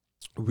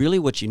really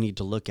what you need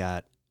to look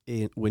at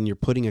when you're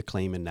putting a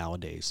claim in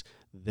nowadays,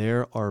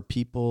 there are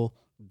people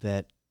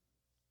that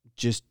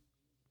just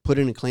put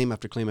in a claim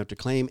after claim after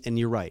claim. And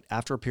you're right.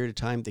 After a period of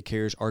time, the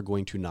carriers are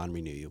going to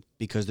non-renew you,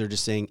 because they're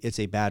just saying it's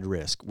a bad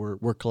risk.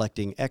 We're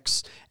collecting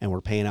X and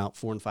we're paying out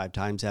 4 and 5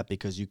 times that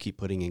because you keep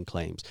putting in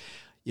claims.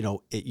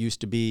 It used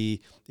to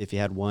be if you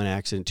had 1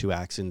 accident, 2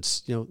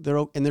 accidents,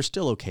 they're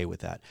still okay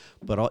with that.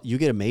 But you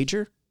get a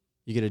major,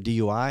 you get a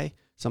DUI,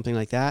 something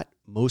like that.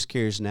 Most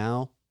carriers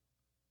now,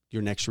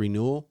 your next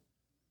renewal,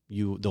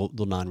 they'll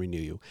non-renew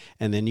you.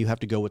 And then you have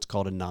to go what's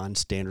called a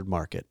non-standard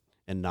market.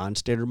 And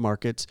non-standard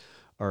markets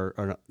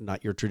are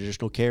not your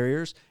traditional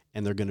carriers,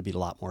 and they're going to be a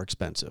lot more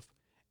expensive.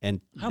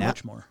 And how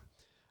much more?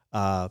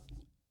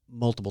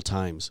 Multiple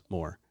times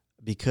more,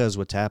 because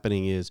what's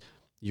happening is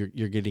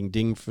you're getting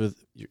dinged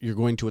you're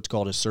going to what's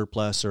called a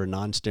surplus or a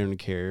non-standard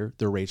carrier.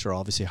 Their rates are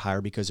obviously higher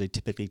because they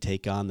typically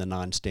take on the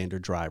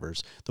non-standard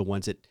drivers, the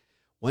ones that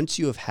once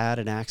you have had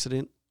an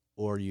accident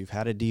or you've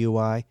had a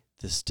DUI,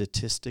 the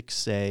statistics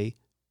say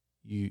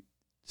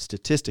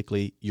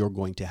statistically you're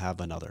going to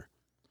have another.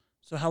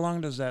 So how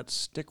long does that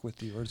stick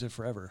with you, or is it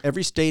forever?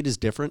 Every state is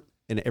different,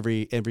 and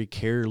every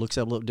carrier looks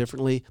at it a little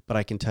differently, but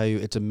I can tell you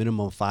it's a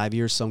minimum of 5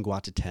 years. Some go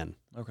out to 10.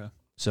 Okay.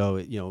 So,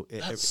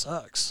 that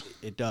sucks.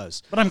 It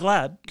does. But I'm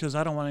glad, because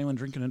I don't want anyone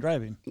drinking and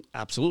driving.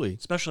 Absolutely.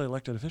 Especially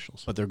elected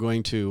officials. But they're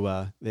going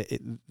to,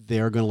 they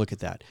are going to look at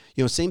that.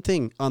 Same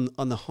thing on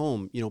the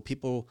home.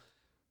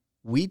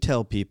 We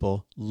tell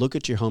people, look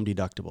at your home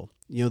deductible.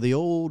 The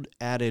old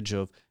adage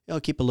of,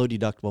 keep a low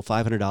deductible,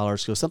 $500,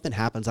 so if something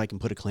happens, I can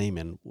put a claim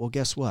in. Well,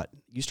 guess what?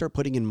 You start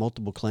putting in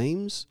multiple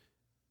claims,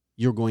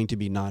 you're going to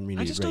be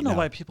non-renewed. I just don't know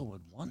why people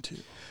would want to.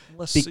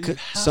 Because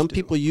some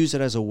people use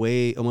it as a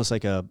way, almost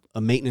like a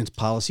maintenance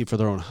policy for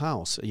their own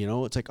house.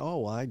 It's like,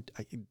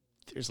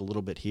 there's a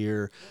little bit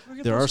here.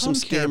 There are some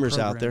scammers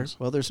out there.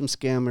 Well, there's some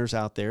scammers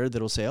out there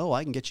that'll say,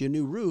 I can get you a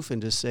new roof,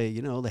 and just say,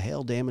 the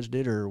hail damaged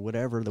it or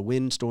whatever. The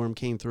windstorm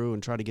came through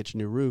and try to get you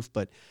a new roof.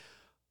 But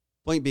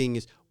point being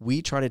is,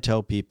 we try to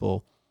tell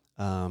people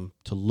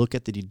to look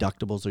at the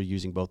deductibles they're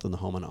using both on the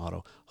home and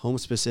auto. Home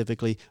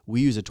specifically, we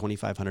use a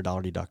 $2,500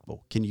 deductible.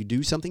 Can you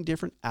do something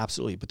different?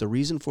 Absolutely. But the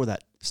reason for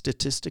that,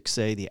 statistics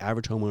say the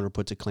average homeowner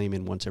puts a claim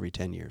in once every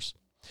 10 years.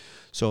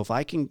 So if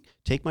I can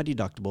take my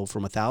deductible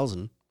from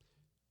 $1,000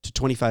 to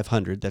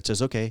 $2,500, that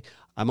says, okay,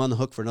 I'm on the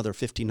hook for another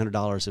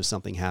 $1,500 if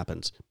something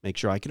happens. Make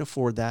sure I can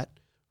afford that,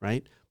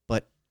 right?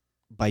 But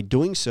by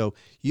doing so,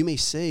 you may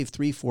save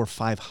 $300,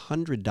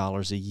 $400,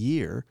 $500 a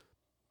year.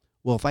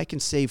 Well, if I can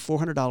save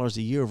 $400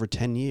 a year over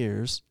 10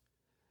 years,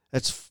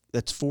 that's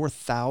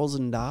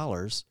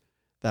 $4,000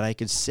 that I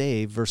could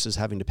save versus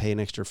having to pay an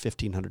extra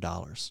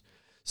 $1,500.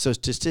 So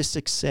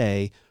statistics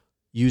say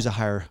use a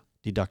higher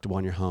deductible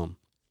on your home.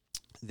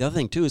 The other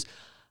thing, too, is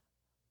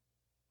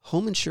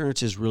home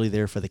insurance is really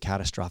there for the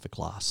catastrophic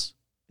loss.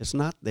 It's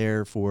not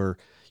there for,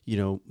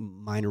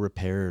 minor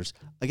repairs.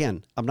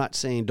 Again, I'm not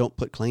saying don't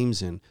put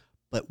claims in,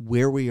 but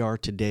where we are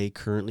today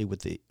currently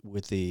with the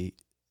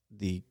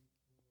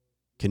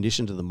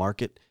conditions of the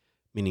market,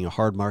 meaning a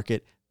hard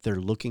market, they're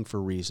looking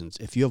for reasons.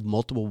 If you have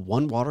multiple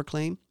one water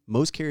claim,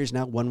 most carriers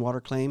now one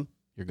water claim,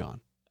 you're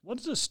gone. What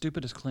is the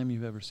stupidest claim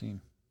you've ever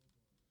seen?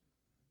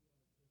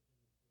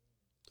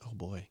 Oh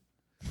boy.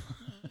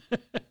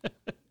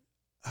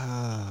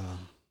 I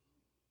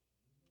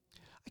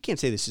can't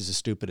say this is the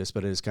stupidest,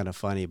 but it is kind of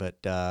funny. But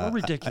or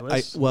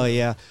ridiculous.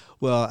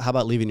 Well, how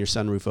about leaving your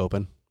sunroof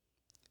open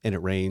and it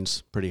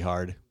rains pretty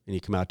hard, and you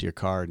come out to your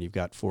car and you've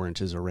got 4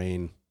 inches of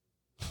rain?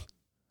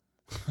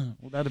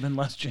 Well, that'd have been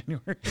last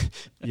January.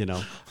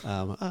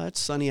 It's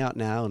sunny out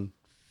now and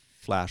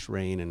flash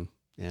rain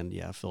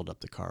and filled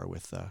up the car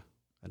with a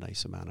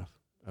nice amount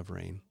of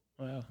rain.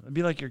 Wow, it'd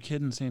be like your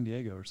kid in San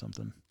Diego or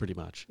something. Pretty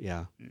much,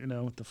 yeah.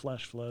 With the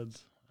flash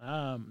floods.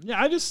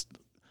 I just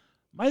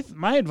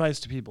my advice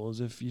to people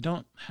is if you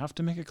don't have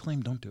to make a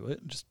claim, don't do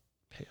it. Just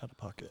pay out of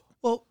pocket.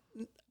 Well,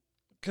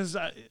 because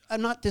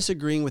I'm not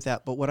disagreeing with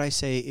that, but what I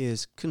say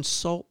is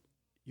consult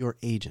your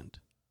agent.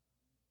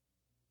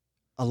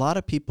 A lot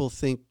of people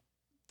think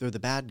they're the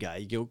bad guy.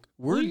 You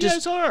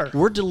guys are.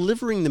 We're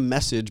delivering the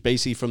message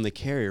basically from the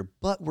carrier,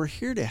 but we're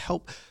here to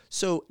help.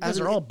 So you guys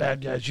are all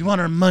bad guys. You want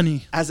our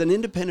money. As an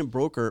independent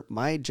broker,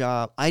 my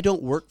job, I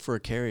don't work for a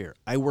carrier.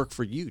 I work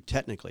for you,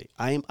 technically.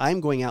 I'm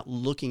going out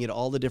looking at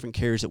all the different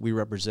carriers that we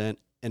represent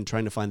and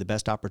trying to find the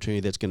best opportunity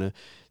that's going to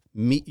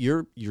meet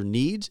your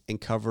needs and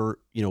cover,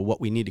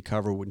 what we need to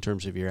cover in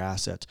terms of your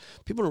assets.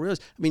 People don't realize,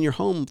 your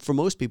home, for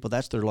most people,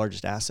 that's their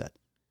largest asset.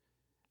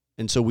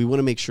 And so we want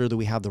to make sure that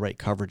we have the right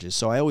coverages.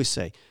 So I always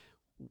say,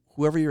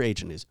 whoever your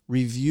agent is,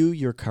 review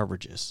your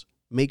coverages.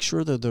 Make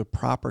sure they're the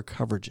proper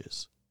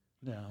coverages.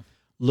 Yeah.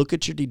 Look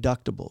at your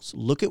deductibles.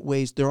 Look at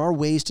ways. There are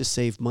ways to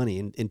save money.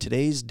 In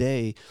today's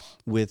day,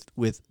 with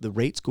the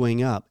rates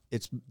going up,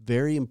 it's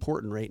very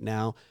important right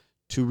now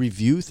to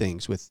review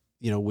things with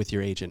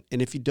your agent.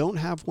 And if you don't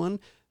have one,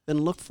 then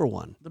look for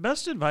one. The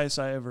best advice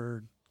I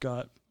ever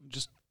got,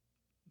 just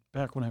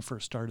back when I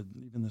first started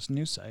even this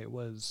new site,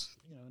 was,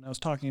 and I was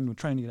trying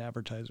to get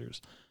advertisers,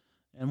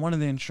 and one of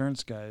the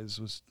insurance guys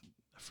was,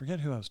 I forget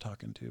who I was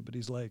talking to, but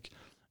he's like,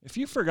 if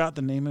you forgot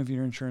the name of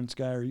your insurance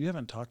guy or you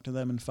haven't talked to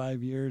them in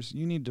 5 years,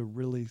 you need to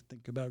really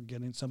think about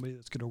getting somebody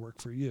that's going to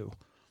work for you,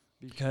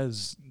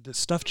 because the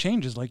stuff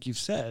changes, like you've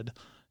said,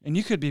 and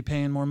you could be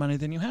paying more money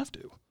than you have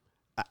to.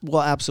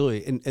 Well,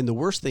 absolutely. And the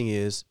worst thing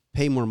is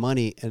pay more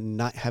money and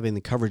not having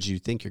the coverage you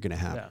think you're going to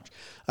have. Yeah.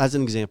 As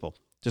an example,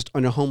 just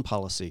on a home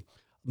policy,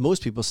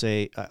 most people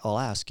say, I'll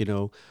ask,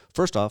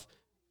 first off,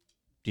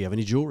 do you have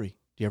any jewelry?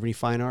 Do you have any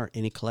fine art,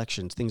 any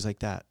collections, things like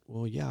that?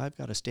 Well, yeah, I've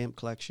got a stamp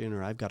collection,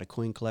 or I've got a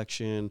coin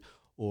collection,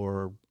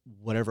 or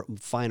whatever,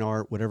 fine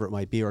art, whatever it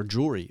might be, or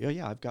jewelry.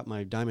 Yeah, I've got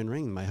my diamond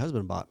ring my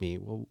husband bought me.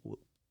 Well,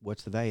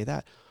 what's the value of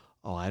that?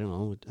 Oh, I don't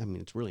know.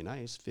 It's really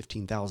nice,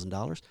 $15,000.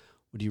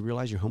 Well, do you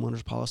realize your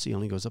homeowner's policy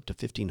only goes up to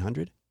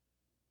 $1,500?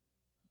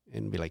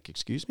 And be like,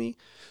 excuse me?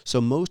 So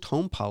most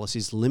home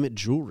policies limit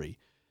jewelry.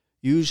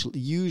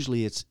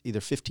 Usually it's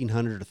either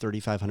 $1,500 or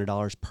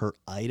 $3,500 per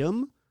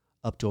item,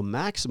 up to a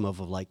maximum of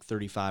like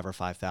 $35,000 or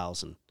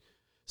 $5,000.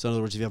 So in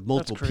other words, if you have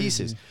multiple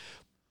pieces,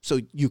 so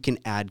you can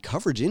add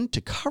coverage in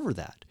to cover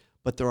that,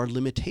 but there are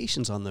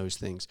limitations on those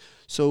things.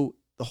 So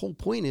the whole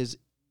point is,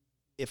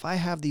 if I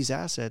have these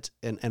assets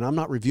and I'm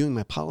not reviewing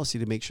my policy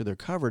to make sure they're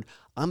covered,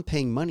 I'm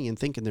paying money and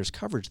thinking there's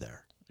coverage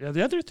there. Yeah,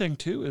 the other thing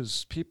too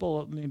is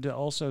people need to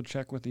also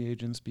check with the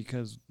agents,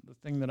 because the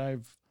thing that I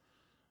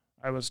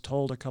was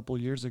told a couple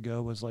years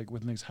ago was, like,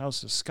 when these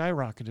houses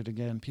skyrocketed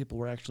again, people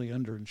were actually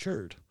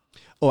underinsured.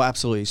 Oh,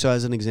 absolutely. So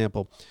as an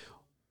example,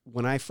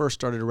 when I first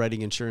started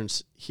writing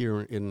insurance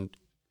here in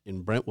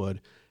Brentwood,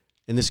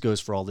 and this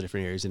goes for all the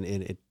different areas, and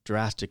it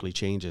drastically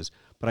changes,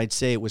 but I'd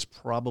say it was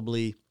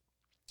probably,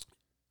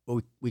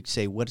 we'd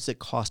say, what does it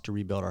cost to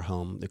rebuild our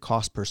home, the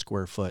cost per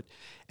square foot?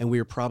 And we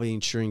were probably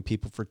insuring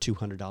people for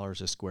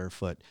 $200 a square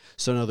foot.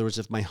 So in other words,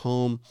 if my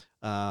home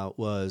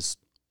was,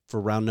 for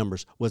round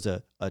numbers, was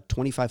a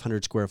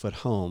 2,500 square foot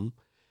home,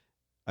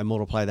 I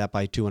multiply that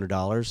by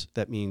 $200,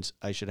 that means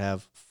I should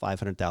have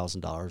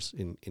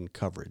 $500,000 in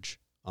coverage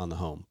on the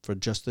home for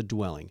just the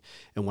dwelling.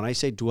 And when I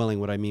say dwelling,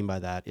 what I mean by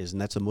that is, and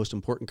that's the most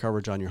important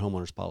coverage on your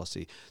homeowner's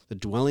policy, the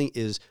dwelling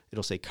is,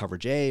 it'll say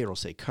coverage A, it'll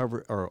say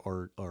coverage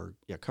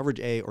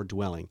A or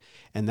dwelling.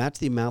 And that's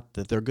the amount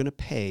that they're going to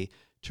pay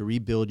to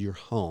rebuild your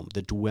home,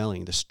 the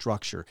dwelling, the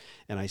structure.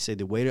 And I say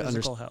the way to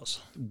understand house.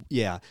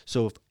 Yeah.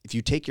 So if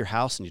you take your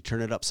house and you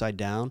turn it upside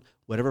down,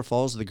 whatever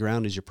falls to the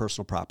ground is your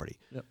personal property.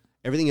 Yep.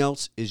 Everything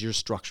else is your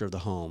structure of the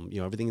home,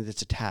 everything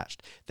that's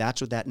attached.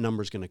 That's what that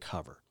number is going to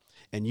cover.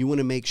 And you want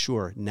to make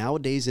sure,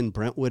 nowadays in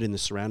Brentwood and the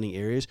surrounding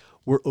areas,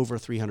 we're over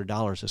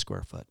 $300 a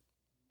square foot.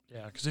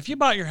 Yeah, because if you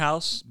bought your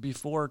house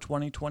before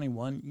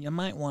 2021, you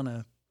might want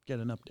to get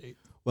an update.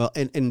 Well,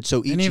 and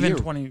so each year,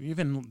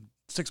 even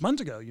 6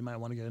 months ago, you might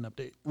want to get an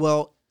update.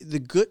 Well, the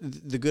good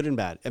and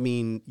bad.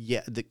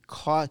 The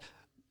cost,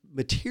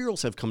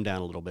 materials have come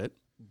down a little bit,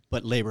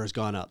 but labor has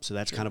gone up, so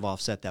that's kind of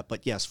offset that.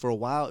 But yes, for a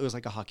while, it was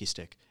like a hockey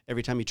stick.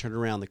 Every time you turned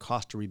around, the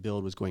cost to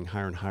rebuild was going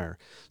higher and higher.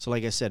 So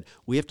like I said,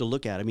 we have to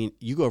look at,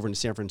 you go over into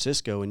San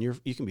Francisco, and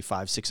you can be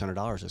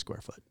 $500-$600 a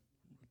square foot.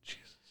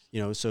 Jesus.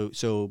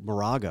 So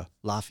Moraga,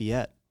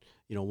 Lafayette,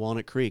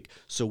 Walnut Creek.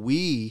 So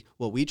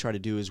what we try to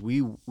do is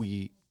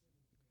we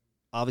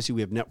obviously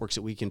we have networks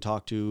that we can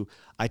talk to.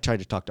 I try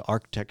to talk to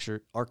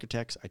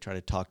architects. I try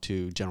to talk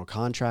to general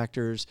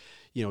contractors,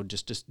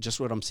 just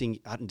what I'm seeing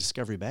out in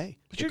Discovery Bay.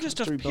 But you're just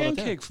a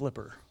pancake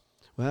flipper.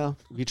 Well,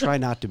 we try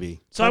not to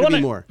be. So I want to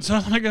be more. So I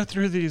want to go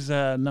through these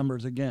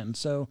numbers again.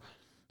 So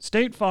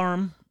State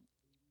Farm,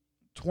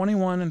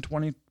 21 and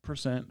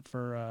 20%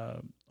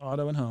 for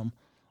auto and home.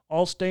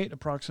 Allstate,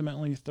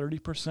 approximately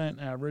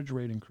 30% average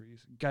rate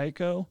increase.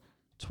 Geico,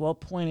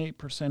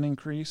 12.8%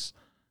 increase,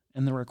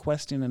 and they're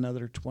requesting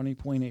another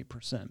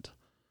 20.8%.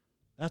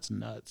 That's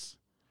nuts.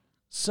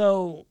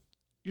 So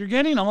you're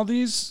getting all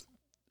these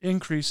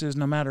increases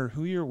no matter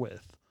who you're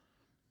with.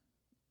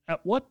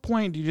 At what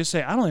point do you just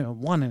say, I don't even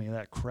want any of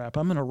that crap,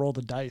 I'm going to roll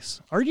the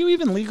dice? Are you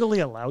even legally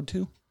allowed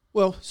to?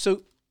 Well,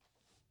 so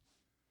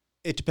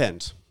it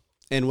depends.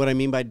 And what I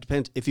mean by it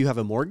depends, if you have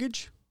a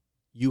mortgage,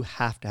 you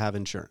have to have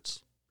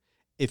insurance.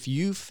 If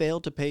you fail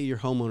to pay your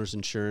homeowner's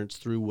insurance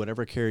through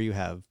whatever carrier you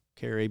have,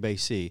 carrier A, B,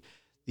 C,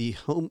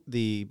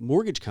 the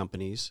mortgage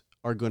companies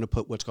are going to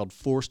put what's called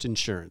forced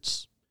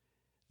insurance.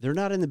 They're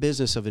not in the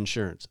business of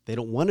insurance. They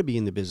don't want to be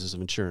in the business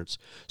of insurance.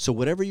 So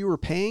whatever you were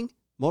paying,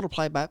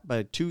 multiply back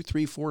by 2,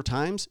 3, 4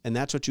 times, and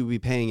that's what you'll be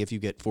paying if you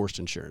get forced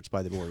insurance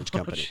by the mortgage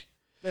company.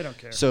 They don't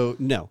care. So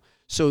no.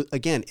 So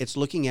again, it's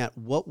looking at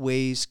what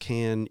ways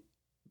can,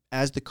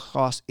 as the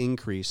costs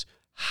increase,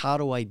 how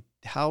do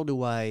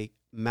I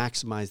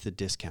maximize the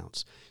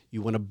discounts?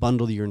 You want to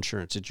bundle your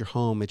insurance. It's your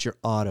home, it's your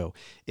auto.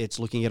 It's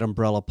looking at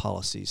umbrella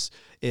policies.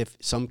 If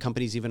some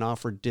companies even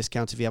offer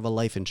discounts if you have a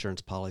life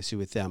insurance policy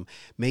with them,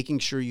 making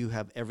sure you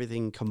have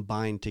everything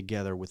combined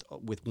together with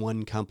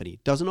one company.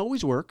 Doesn't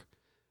always work,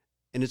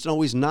 and it's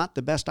always not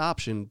the best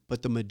option,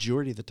 but the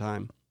majority of the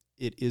time,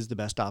 it is the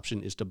best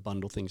option is to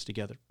bundle things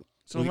together.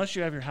 So unless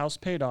you have your house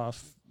paid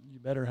off,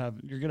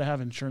 you're going to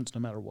have insurance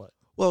no matter what.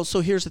 Well, so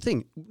here's the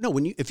thing. No,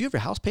 if you have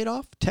your house paid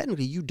off,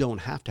 technically you don't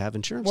have to have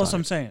insurance. Well, that's what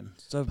I'm saying.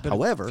 So,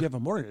 however, if you have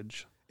a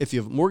mortgage. If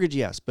you have a mortgage,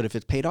 yes. But if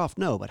it's paid off,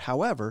 no. But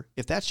however,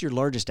 if that's your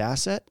largest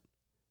asset,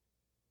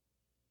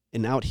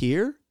 and out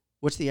here,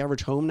 what's the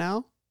average home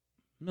now?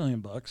 $1 million,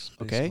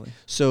 basically. Okay.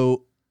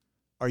 So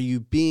are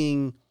you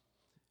being,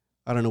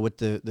 I don't know what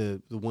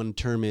the one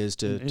term is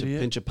to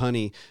pinch a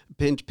penny.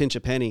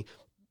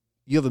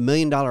 You have $1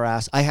 million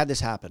ass. I had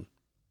this happen.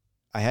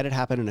 I had it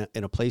happen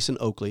in a place in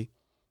Oakley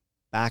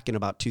back in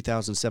about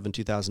 2007,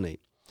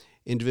 2008.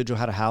 Individual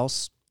had a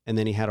house, and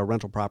then he had a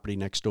rental property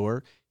next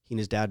door. He and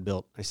his dad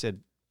built. I said,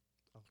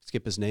 I'll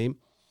skip his name.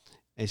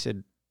 I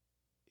said,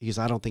 he goes,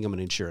 I don't think I'm going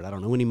to insure it. I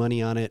don't know any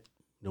money on it,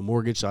 no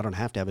mortgage, so I don't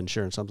have to have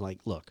insurance. I'm like,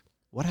 look,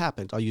 what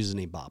happens? I'll use his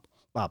name, Bob.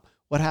 Bob,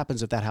 what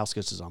happens if that house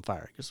gets on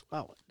fire? He goes,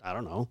 well, I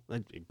don't know.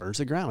 It burns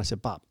to the ground. I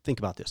said, Bob, think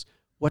about this.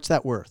 What's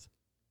that worth?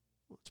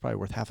 Well, it's probably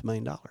worth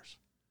 $500,000.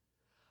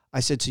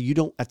 I said, so you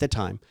don't, at that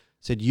time,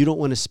 said you don't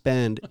want to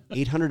spend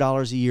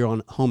 $800 a year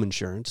on home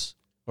insurance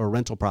or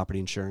rental property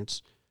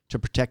insurance to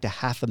protect a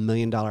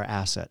 $500,000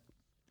 asset.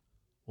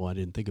 Well, I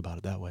didn't think about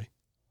it that way.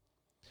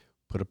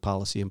 Put a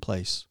policy in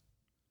place.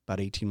 About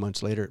 18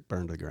 months later, it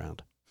burned to the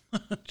ground.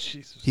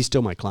 Jesus. He's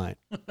still my client.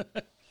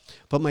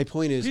 But my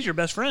point is, he's your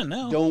best friend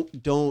now.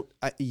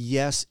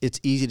 Yes, it's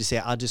easy to say,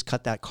 I'll just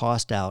cut that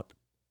cost out.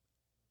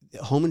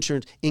 Home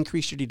insurance,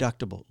 increase your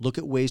deductible. Look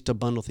at ways to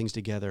bundle things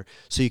together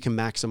so you can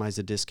maximize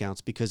the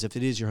discounts, because if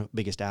it is your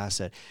biggest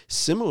asset.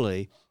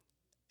 Similarly,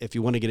 if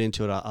you want to get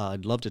into it,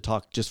 I'd love to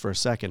talk just for a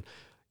second.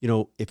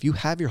 If you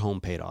have your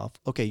home paid off,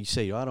 okay, you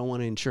say, I don't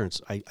want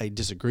insurance. I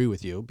disagree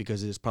with you,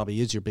 because it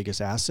probably is your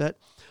biggest asset.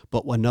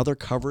 But another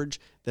coverage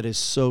that is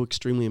so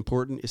extremely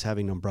important is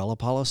having an umbrella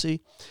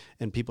policy.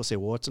 And people say,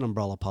 well, what's an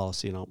umbrella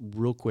policy?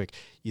 Real quick,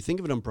 you think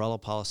of an umbrella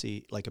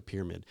policy like a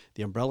pyramid.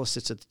 The umbrella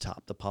sits at the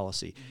top, the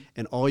policy,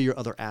 and all your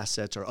other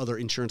assets or other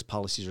insurance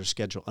policies are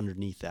scheduled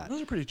underneath that.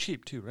 Those are pretty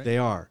cheap too, right? They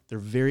are. They're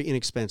very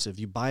inexpensive.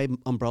 You buy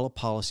umbrella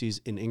policies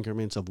in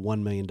increments of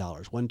 $1 million,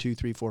 $1, $2,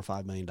 $3, $4,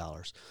 $5 million.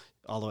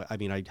 Although,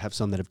 I have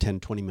some that have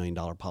 $10, $20 million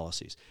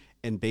policies.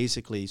 And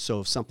basically,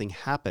 so if something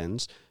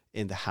happens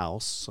in the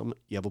house,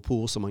 you have a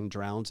pool, someone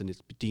drowns and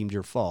it's deemed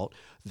your fault,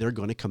 they're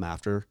going to come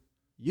after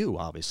you,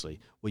 obviously.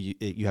 Well,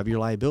 you have your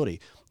liability.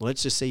 Well,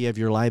 let's just say you have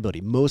your liability.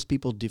 Most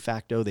people, de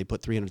facto, they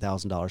put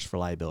 $300,000 for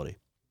liability.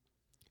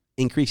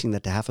 Increasing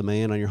that to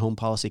 $500,000 on your home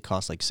policy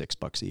costs like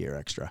 $6 a year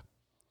extra.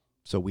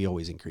 So we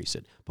always increase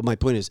it. But my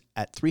point is,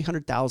 at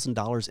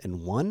 $300,000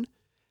 and one,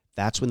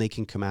 that's when they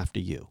can come after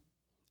you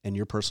and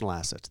your personal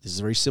assets. This is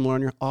very similar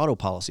on your auto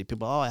policy.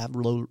 People, I have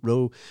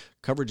low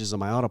coverages on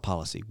my auto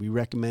policy. We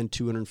recommend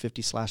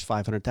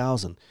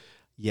 $250,000/$500,000.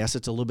 Yes,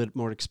 it's a little bit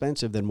more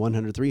expensive than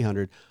 $100,000,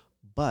 $300,000,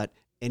 but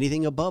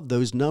anything above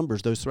those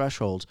numbers, those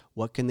thresholds,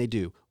 what can they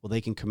do? Well,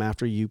 they can come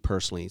after you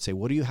personally and say,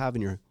 what do you have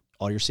in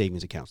all your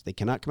savings accounts? They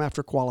cannot come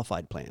after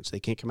qualified plans. They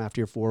can't come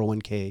after your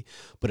 401k.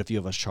 But if you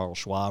have a Charles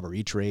Schwab or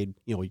E-Trade,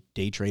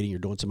 day trading, you're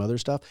doing some other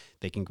stuff,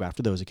 they can go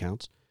after those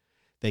accounts.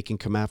 They can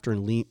come after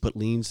and put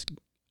liens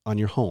on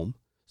your home.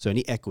 So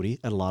any equity,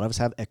 and a lot of us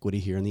have equity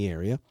here in the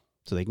area,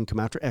 so they can come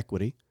after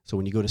equity. So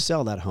when you go to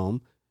sell that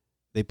home,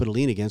 They put a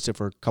lien against it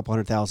for a couple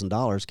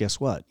 $100,000. Guess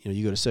what?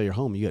 You go to sell your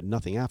home, you get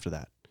nothing after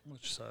that.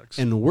 Which sucks.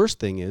 And the worst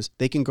thing is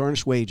they can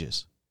garnish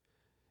wages.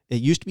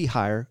 It used to be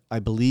higher. I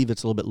believe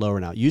it's a little bit lower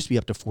now. It used to be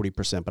up to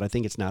 40%, but I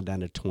think it's now down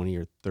to 20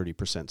 or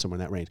 30%, somewhere in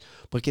that range.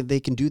 But they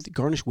can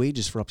garnish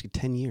wages for up to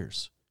 10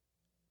 years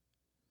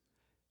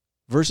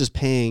versus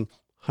paying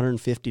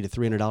 $150 to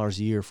 $300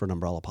 a year for an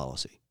umbrella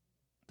policy.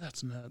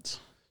 That's nuts.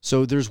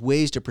 So there's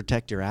ways to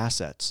protect your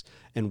assets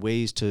and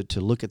ways to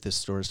look at this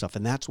sort of stuff.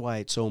 And that's why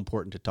it's so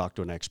important to talk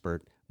to an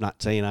expert. Not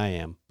saying I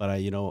am, but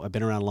I've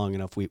been around long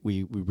enough. We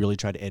really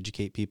try to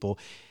educate people.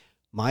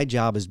 My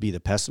job is to be the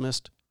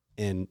pessimist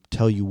and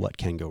tell you what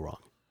can go wrong.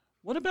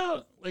 What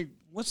about,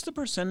 what's the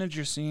percentage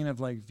you're seeing of,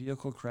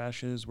 vehicle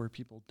crashes where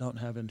people don't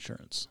have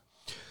insurance?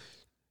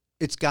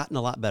 It's gotten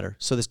a lot better.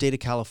 So the state of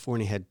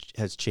California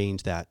has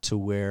changed that to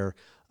where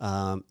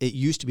it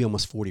used to be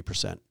almost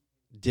 40%.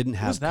 Didn't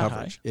have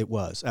coverage. High? It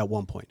was at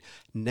one point.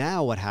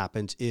 Now what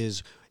happens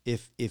is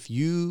if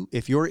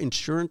your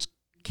insurance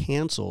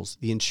cancels,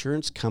 the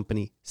insurance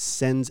company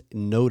sends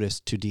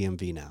notice to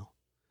DMV now.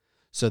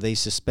 So they'll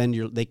suspend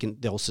your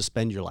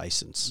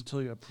license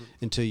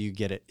until you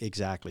get it.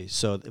 Exactly.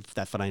 So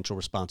that financial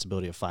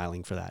responsibility of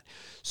filing for that.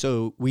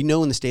 So we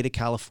know in the state of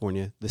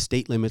California, the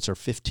state limits are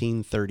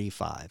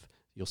 $15.35.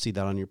 You'll see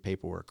that on your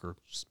paperwork, or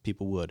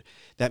people would.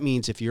 That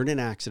means if you're in an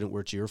accident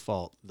where it's your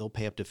fault, they'll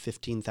pay up to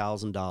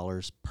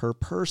 $15,000 per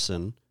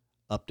person,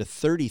 up to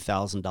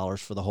 $30,000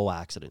 for the whole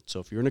accident. So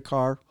if you're in a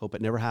car, hope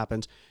it never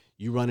happens,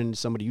 you run into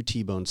somebody, you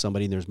T-bone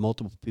somebody, and there's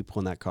multiple people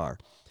in that car.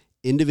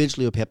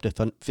 Individually, you'll pay up to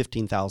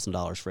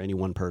 $15,000 for any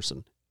one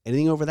person.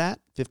 Anything over that,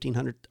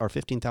 $1,500 or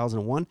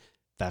 $15,001,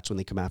 that's when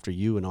they come after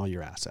you and all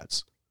your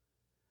assets.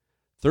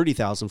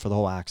 $30,000 for the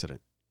whole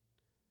accident.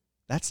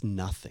 That's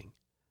nothing.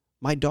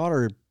 My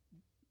daughter,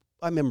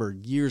 I remember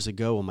years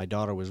ago when my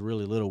daughter was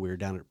really little, we were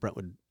down at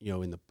Brentwood,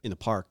 in the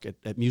park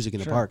at Music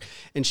in the Park,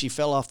 and she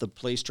fell off the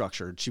play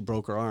structure and she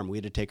broke her arm. We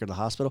had to take her to the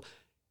hospital.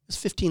 It was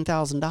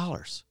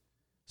 $15,000.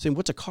 So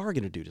what's a car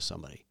going to do to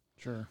somebody?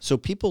 Sure. So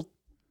people.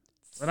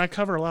 And I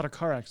cover a lot of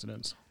car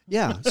accidents.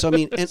 Yeah. So,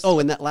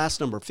 and that last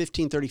number,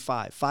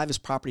 1535, 5 is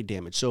property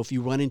damage. So if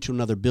you run into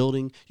another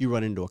building, you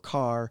run into a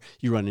car,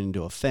 you run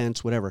into a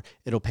fence, whatever,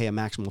 it'll pay a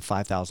maximum of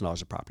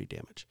 $5,000 of property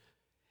damage.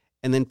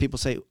 And then people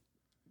say,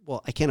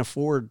 well, I can't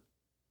afford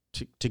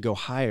to go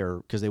higher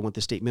because they want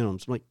the state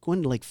minimums. I'm like,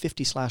 going to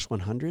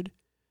 50/100,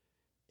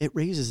 it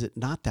raises it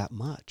not that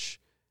much.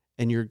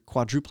 And you're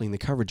quadrupling the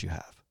coverage you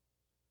have.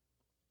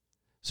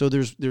 So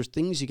there's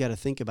things you got to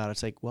think about.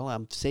 It's like, well,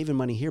 I'm saving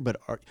money here, but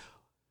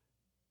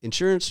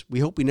insurance, we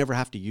hope we never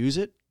have to use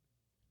it.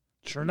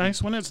 Sure,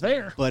 nice when it's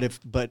there. But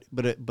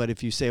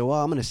if you say,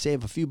 well, I'm going to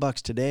save a few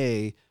bucks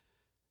today,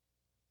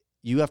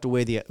 you have to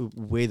weigh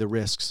the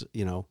risks.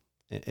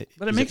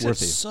 But it makes it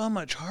so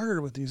much harder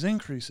with these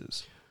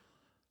increases.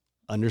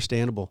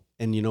 Understandable.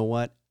 And you know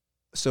what?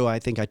 So I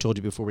think I told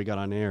you before we got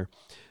on air.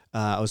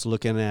 I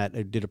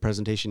did a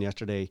presentation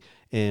yesterday,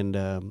 and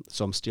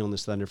so I'm stealing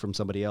this thunder from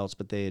somebody else,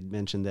 but they had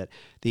mentioned that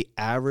the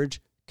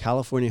average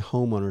California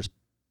homeowners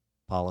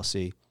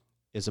policy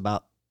is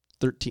about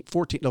we'll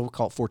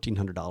call it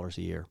 $1,400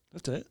 a year.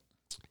 That's it.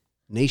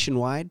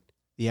 Nationwide,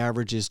 the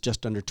average is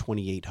just under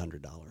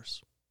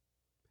 $2,800.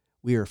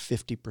 We are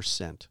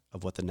 50%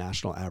 of what the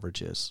national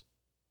average is.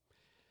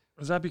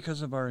 Is that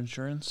because of our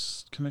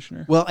insurance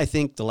commissioner? Well, I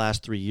think the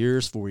last 4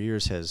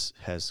 years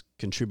has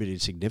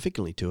contributed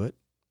significantly to it.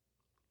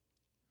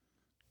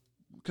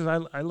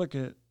 Because I look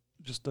at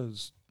just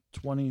those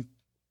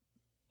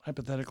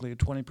hypothetically a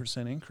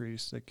 20%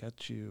 increase that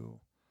gets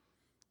you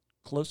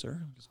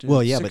closer.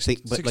 Well, yeah, but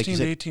 $1,600 like you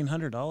said, to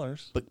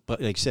 $1,800.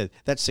 But like I said,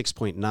 that's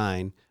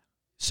 6.9.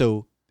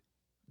 So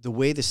the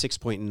way the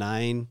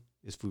 6.9,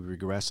 if we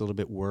regress a little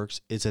bit, works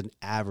is an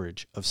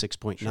average of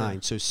 6.9.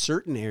 Sure. So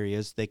certain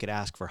areas they could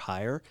ask for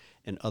higher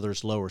and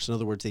others lower. So in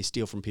other words, they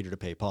steal from Peter to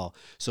pay Paul.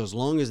 So as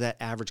long as that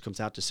average comes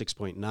out to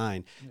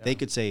 6.9, they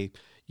could say,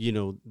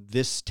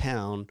 this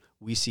town,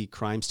 we see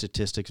crime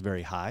statistics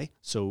very high.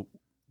 So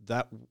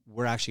that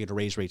we're actually going to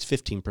raise rates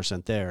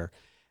 15% there.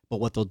 But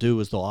what they'll do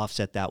is they'll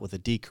offset that with a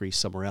decrease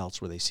somewhere else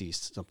where they see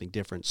something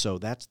different. So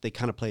they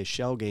kind of play a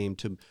shell game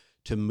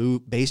to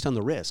move based on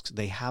the risks.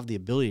 They have the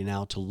ability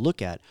now to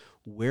look at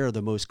where are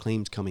the most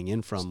claims coming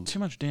in from. It's too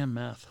much damn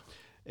math.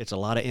 It's a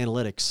lot of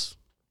analytics.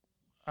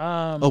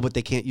 But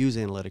they can't use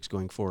analytics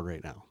going forward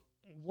right now.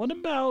 What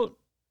about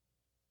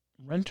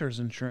renter's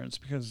insurance?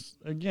 Because,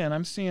 again,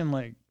 I'm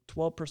seeing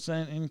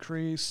 12%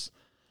 increase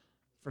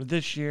for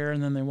this year,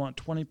 and then they want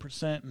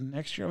 20%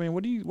 next year. I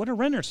mean, what are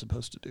renters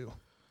supposed to do?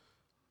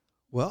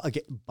 Well,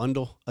 again,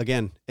 bundle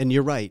again, and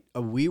you're right.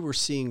 We were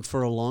seeing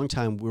for a long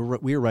time.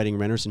 We were writing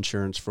renters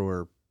insurance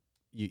for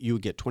you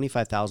would get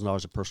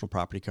 $25,000 of personal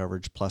property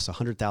coverage plus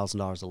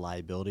 $100,000 of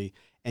liability,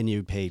 and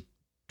you pay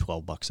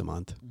 $12 a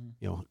month.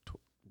 Mm-hmm.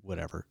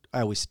 Whatever. I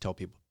always tell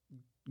people,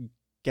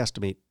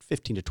 guesstimate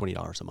 $15 to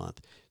 $20 a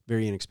month.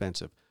 Very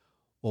inexpensive.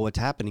 Well, what's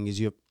happening is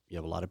you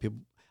have a lot of people.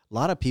 A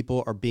lot of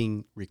people are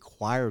being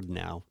required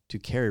now to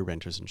carry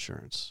renters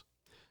insurance.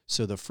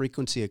 So the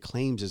frequency of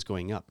claims is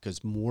going up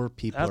because more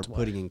people are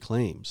putting in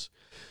claims.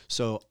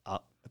 So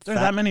there are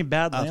that many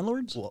bad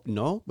landlords? Well,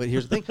 no, but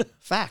here's the thing.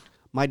 Fact,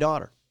 my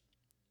daughter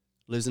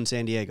lives in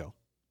San Diego.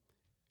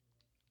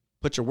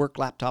 Puts her work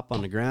laptop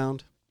on the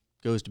ground,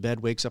 goes to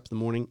bed, wakes up in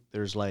the morning.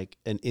 There's like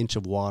an inch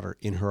of water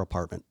in her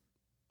apartment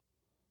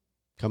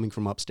coming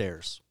from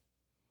upstairs.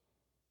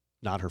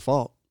 Not her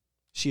fault.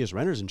 She has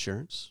renter's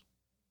insurance.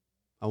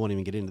 I won't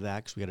even get into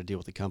that because we got to deal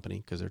with the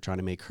company because they're trying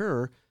to make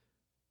her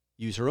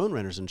use her own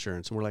renter's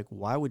insurance. And we're like,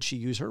 why would she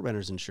use her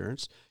renter's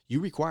insurance?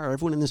 You require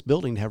everyone in this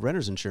building to have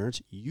renter's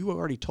insurance. You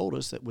already told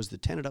us that was the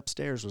tenant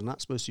upstairs was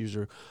not supposed to use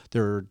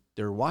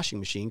their washing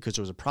machine because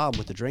there was a problem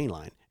with the drain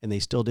line, and they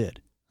still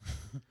did.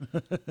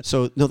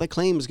 So, no, that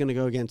claim is going to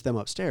go against them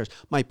upstairs.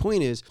 My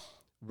point is,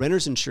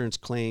 renter's insurance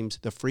claims,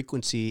 the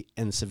frequency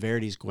and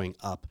severity is going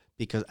up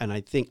because, and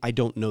I think, I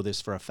don't know this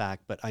for a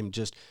fact, but I'm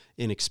just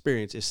in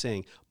experience is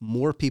saying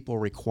more people are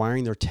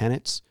requiring their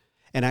tenants,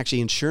 and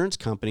actually insurance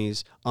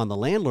companies on the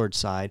landlord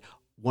side,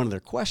 one of their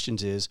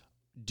questions is,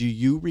 do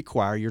you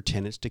require your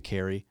tenants to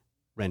carry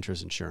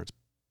renter's insurance?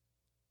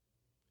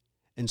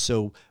 And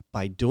so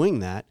by doing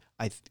that,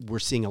 we're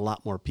seeing a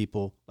lot more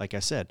people, like I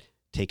said,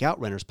 take out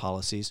renters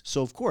policies.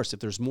 So of course,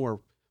 if there's more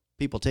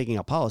people taking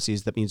out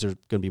policies, that means there's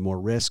going to be more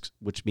risks,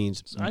 which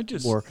means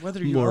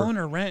whether you own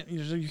or rent,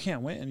 you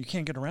can't win. You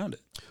can't get around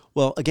it.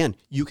 Well, again,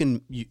 you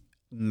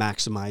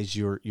maximize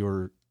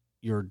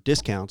your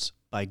discounts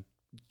by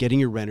getting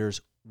your renters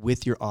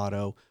with your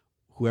auto,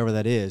 whoever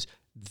that is.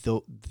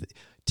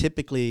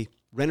 Typically,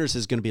 renters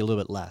is going to be a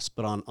little bit less,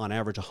 but on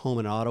average, a home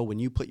and auto, when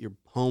you put your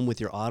home with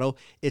your auto,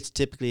 it's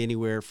typically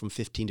anywhere from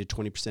 15 to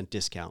 20%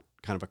 discount,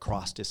 kind of a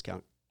cross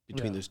discount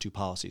between those two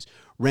policies.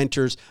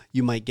 Renters,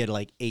 you might get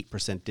like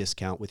 8%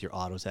 discount with your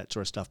autos, that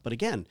sort of stuff. But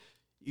again,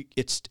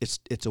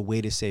 it's a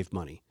way to save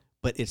money,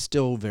 but it's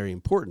still very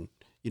important.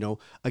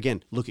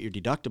 Again, look at your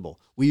deductible.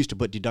 We used to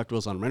put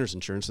deductibles on renter's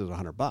insurance at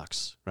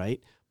 $100, right?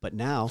 But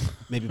now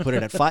maybe put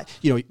it at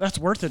 $5. That's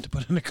worth it to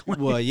put in a claim.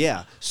 Well,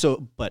 yeah.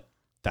 So, but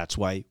that's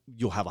why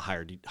you'll have a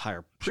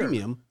higher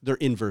premium. Sure. They're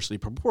inversely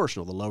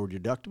proportional. The lower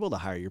deductible, the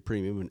higher your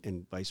premium,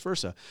 and vice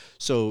versa.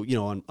 So,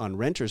 on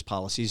renters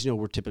policies,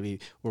 we're typically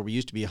where we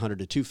used to be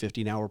 $100 to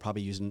 $250. Now we're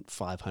probably using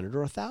 $500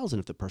 or $1,000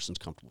 if the person's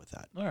comfortable with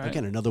that. All right.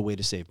 Again, another way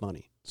to save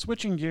money.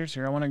 Switching gears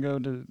here, I want to go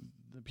to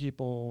the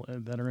people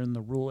that are in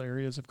the rural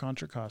areas of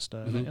Contra Costa,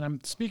 and I'm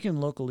speaking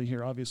locally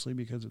here, obviously,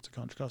 because it's a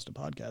Contra Costa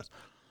podcast.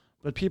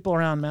 But people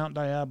around Mount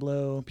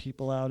Diablo,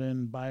 people out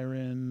in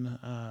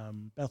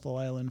Byron, Bethel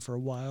Island for a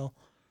while.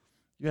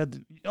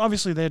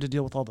 Obviously they had to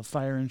deal with all the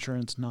fire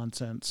insurance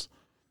nonsense,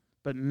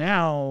 but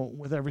now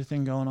with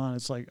everything going on,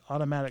 it's like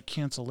automatic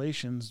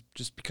cancellations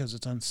just because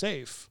it's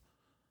unsafe.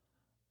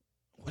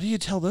 What do you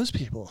tell those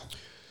people?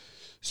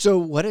 So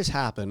what has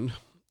happened,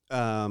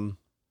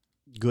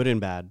 good and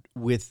bad,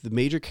 with the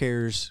major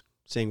carriers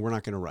saying we're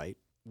not going to write,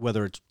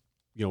 whether it's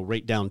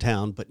right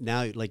downtown, but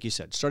now, like you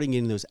said, starting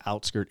in those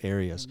outskirt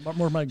areas,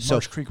 more like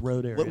Marsh Creek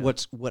Road area.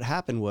 What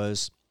happened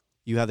was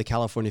you have the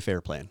California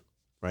Fair Plan.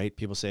 Right?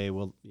 People say,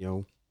 well,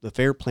 the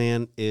Fair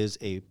Plan is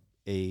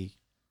a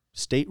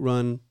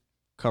state-run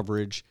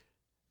coverage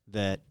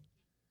that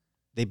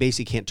they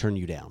basically can't turn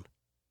you down.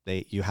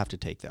 You have to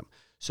take them.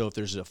 So if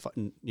there's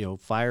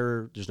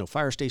fire, there's no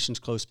fire stations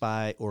close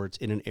by, or it's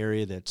in an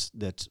area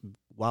that's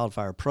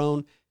wildfire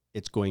prone,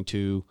 it's going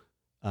to,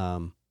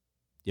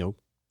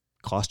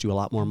 cost you a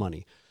lot more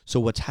money.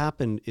 So what's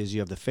happened is you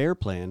have the Fair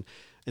Plan,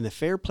 and the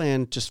Fair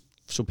Plan, just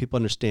so people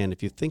understand,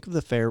 if you think of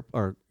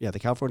the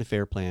California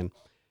Fair Plan,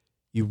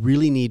 you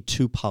really need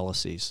two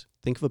policies.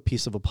 Think of a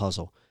piece of a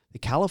puzzle. The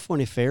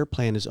California Fair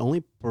Plan is only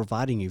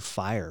providing you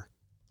fire,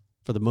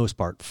 for the most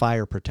part,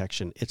 fire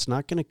protection. It's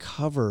not going to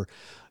cover,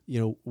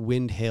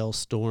 wind, hail,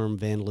 storm,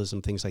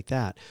 vandalism, things like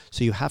that.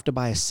 So you have to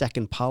buy a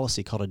second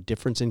policy called a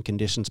difference in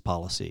conditions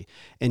policy.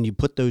 And you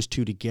put those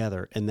two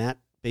together, and that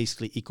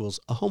basically equals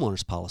a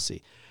homeowner's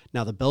policy.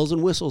 Now, the bells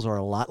and whistles are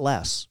a lot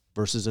less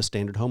versus a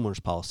standard homeowner's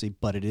policy,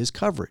 but it is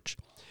coverage.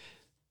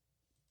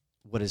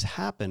 What has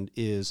happened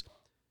is,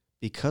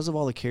 because of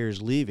all the carriers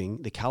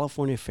leaving, the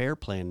California Fair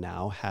Plan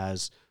now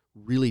has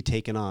really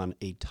taken on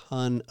a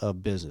ton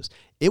of business.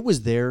 It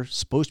was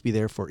supposed to be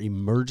there for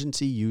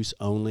emergency use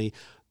only.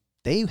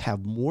 They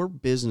have more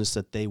business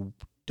that they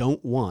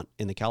don't want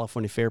in the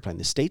California Fair Plan.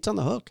 The state's on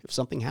the hook if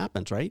something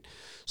happens, right?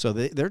 So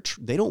they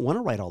don't want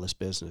to write all this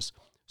business.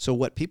 So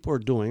what people are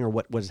doing, or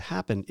what has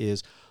happened,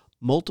 is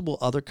multiple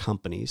other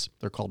companies,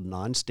 they're called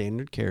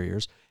non-standard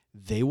carriers,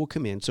 they will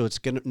come in. So it's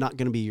not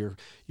going to be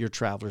your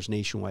Travelers,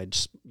 Nationwide,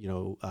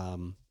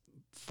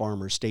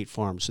 Farmers, State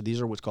Farm. So these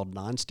are what's called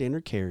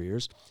non-standard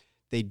carriers.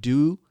 They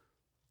do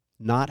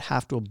not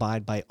have to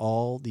abide by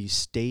all the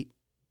state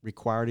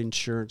required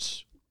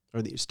insurance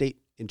or the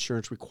state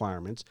insurance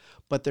requirements,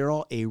 but they're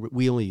all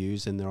we only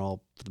use, and they're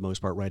all, for the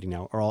most part, writing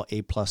now, are all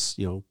A+,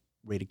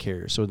 rated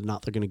carriers. So they're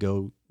going to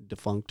go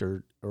defunct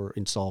or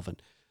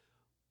insolvent.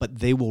 But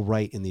they will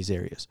write in these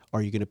areas.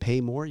 Are you going to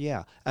pay more?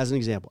 Yeah. As an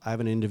example, I have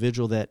an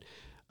individual that,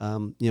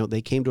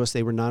 they came to us,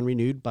 they were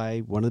non-renewed by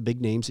one of the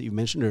big names that you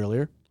mentioned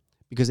earlier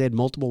because they had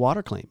multiple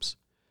water claims.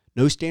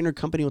 No standard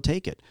company will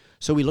take it.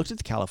 So we looked at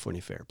the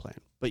California Fair Plan.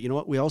 But you know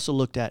what? We also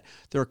looked at,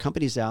 there are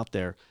companies out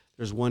there.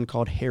 There's one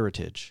called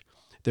Heritage.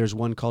 There's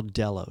one called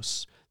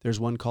Delos. There's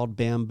one called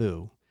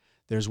Bamboo.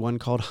 There's one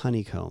called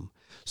Honeycomb.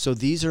 So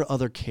these are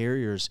other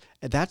carriers.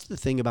 And that's the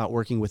thing about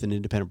working with an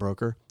independent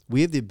broker.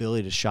 We have the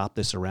ability to shop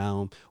this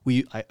around.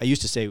 I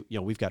used to say,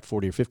 we've got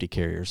 40 or 50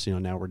 carriers.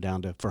 Now we're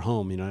down to, for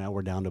home, now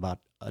we're down to about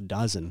a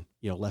dozen,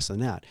 less than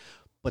that.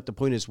 But the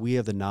point is we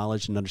have the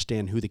knowledge and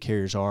understand who the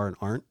carriers are and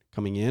aren't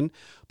coming in.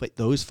 But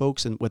those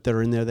folks and what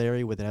they're in their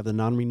area, what they have the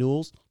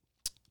non-renewals,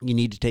 you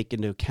need to take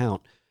into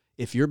account.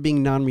 If you're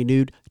being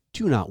non-renewed,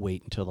 do not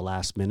wait until the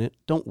last minute.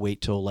 Don't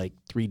wait till like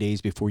 3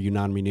 days before you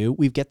non-renew.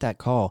 We get that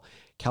call.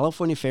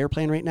 California Fair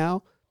Plan right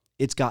now,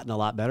 it's gotten a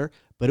lot better,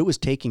 but it was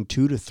taking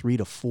 2 to 3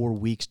 to 4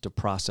 weeks to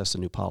process a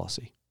new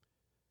policy.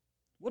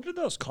 What are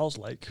those calls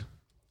like?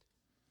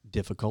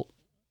 Difficult,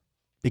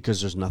 because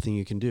there's nothing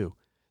you can do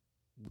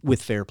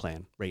with Fair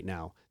Plan right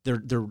now.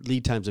 Their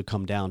lead times have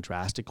come down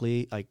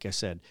drastically. Like I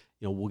said,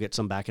 we'll get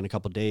some back in a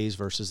couple of days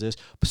versus this.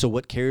 So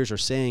what carriers are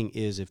saying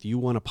is if you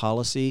want a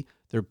policy,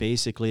 they're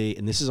basically,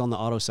 and this is on the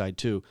auto side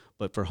too,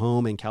 but for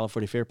home and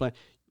California Fair Plan,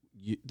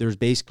 there's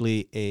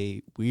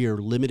basically we are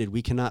limited.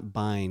 We cannot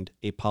bind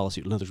a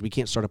policy. In other words, we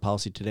can't start a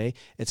policy today.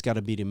 It's got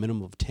to be a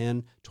minimum of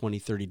 10, 20,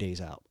 30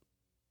 days out.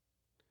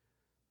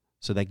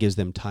 So that gives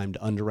them time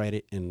to underwrite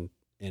it and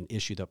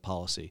issue that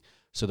policy.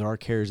 So there are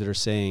carriers that are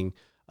saying,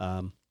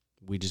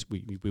 we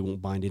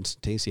won't bind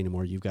instantaneously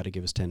anymore. You've got to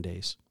give us 10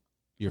 days.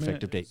 Your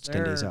effective date's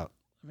 10 days out.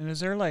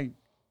 Is there like,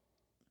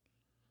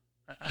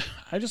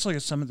 I just look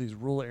at some of these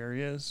rural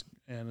areas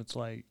and it's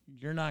like,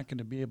 you're not going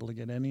to be able to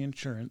get any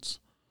insurance.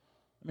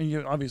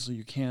 Obviously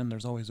you can,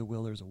 there's always a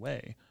will, there's a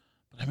way.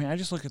 But I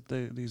just look at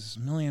these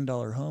 $1 million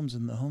homes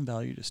and the home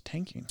value just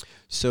tanking.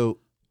 So,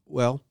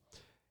 well,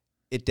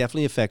 it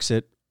definitely affects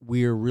it.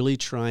 We are really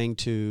trying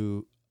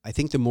to, I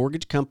think the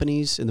mortgage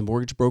companies and the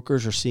mortgage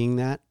brokers are seeing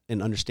that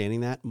and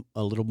understanding that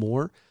a little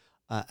more.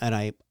 And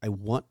I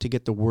want to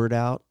get the word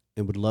out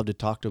and would love to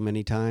talk to them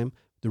anytime.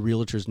 The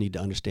realtors need to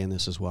understand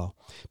this as well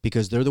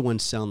because they're the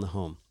ones selling the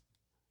home.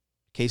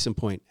 Case in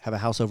point, have a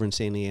house over in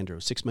San Leandro,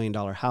 $6 million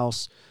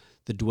house.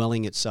 The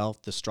dwelling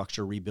itself, the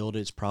structure rebuilt,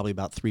 is probably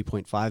about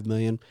 $3.5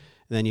 million. And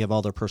then you have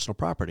all their personal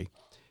property.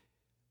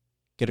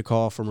 Get a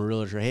call from a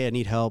realtor, hey, I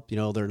need help.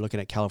 They're looking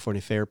at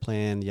California Fair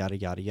Plan, yada,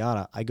 yada,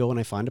 yada. I go and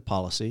I find a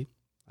policy.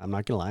 I'm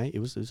not going to lie. It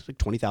was like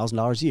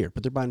 $20,000 a year,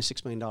 but they're buying a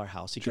 $6 million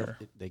house.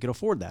 They could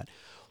afford that.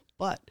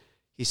 But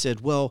he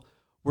said, well,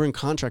 we're in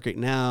contract right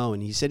now.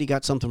 And he said he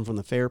got something from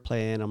the Fair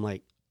Plan. I'm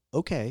like,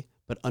 okay,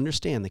 but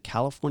understand the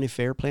California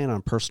Fair Plan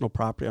on personal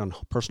property, on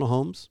personal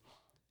homes,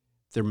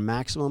 their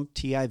maximum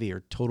TIV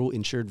or total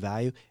insured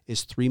value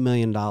is $3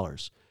 million.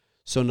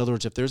 So in other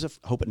words, if there's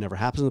hope it never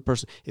happens to the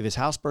person, if his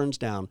house burns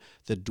down,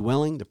 the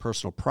dwelling, the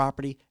personal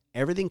property,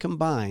 everything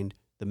combined,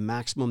 the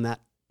maximum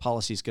that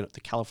policy is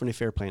the California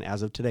Fair Plan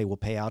as of today will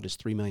pay out is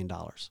 $3 million.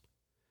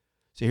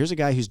 So here's a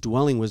guy whose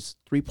dwelling was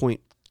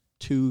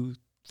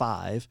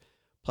 3.25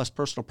 plus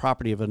personal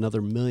property of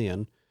another $1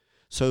 million.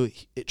 So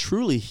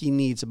he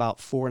needs about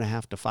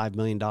 $4.5 to $5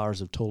 million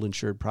of total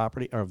insured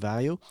property or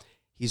value.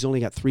 He's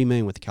only got $3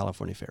 million with the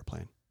California Fair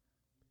Plan.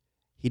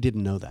 He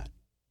didn't know that.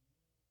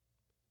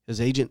 His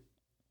agent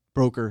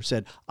broker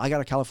said, I got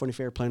a California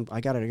Fair Plan.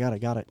 I got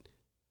it.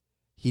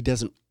 He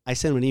doesn't. I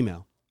sent him an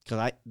email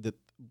because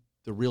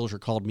the realtor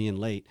called me in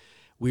late.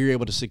 We were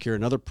able to secure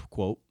another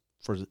quote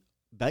for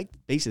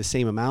basically the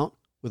same amount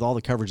with all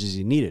the coverages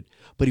he needed.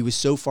 But he was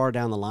so far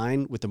down the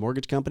line with the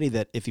mortgage company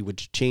that if he would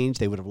change,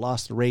 they would have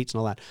lost the rates and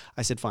all that.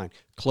 I said, fine,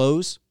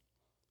 close,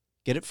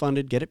 get it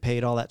funded, get it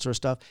paid, all that sort of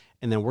stuff.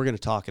 And then we're going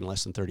to talk in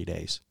less than 30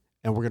 days.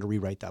 And we're going to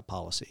rewrite that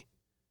policy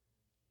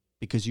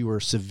because you are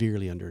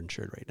severely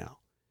underinsured right now.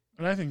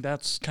 And I think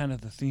that's kind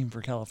of the theme for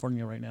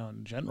California right now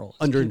in general.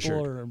 Underinsured.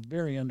 People are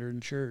very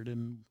underinsured.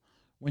 And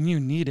when you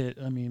need it,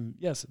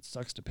 yes, it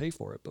sucks to pay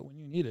for it, but when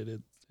you need it,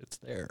 it's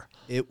there.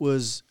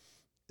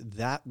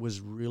 That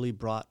was really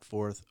brought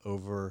forth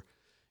over,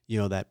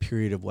 that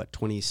period of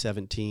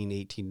 2017,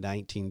 18,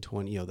 19,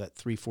 20, that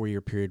 3-4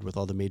 year period with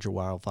all the major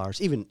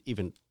wildfires,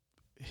 even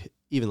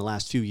the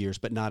last few years,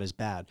 but not as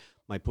bad.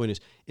 My point is,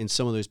 in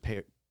some of those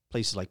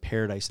places like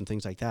Paradise and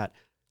things like that,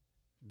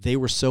 they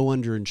were so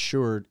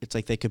underinsured, it's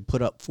like they could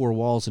put up 4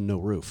 walls and no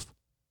roof,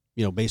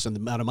 based on the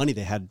amount of money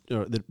they had,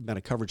 or the amount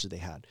of coverage that they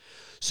had.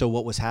 So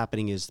what was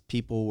happening is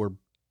the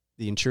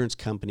insurance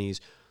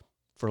companies,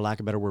 for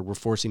lack of a better word, were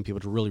forcing people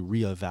to really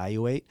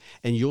reevaluate.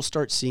 And you'll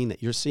start seeing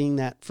that. You're seeing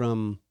that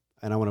from,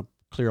 and I want to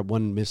clear up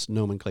one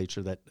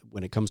misnomenclature that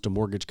when it comes to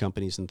mortgage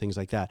companies and things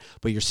like that,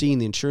 but you're seeing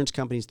the insurance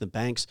companies, the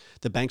banks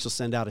will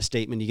send out a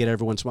statement. You get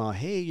every once in a while,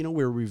 hey,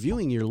 we're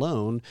reviewing your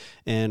loan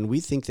and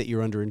we think that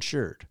you're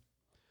underinsured.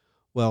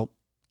 Well,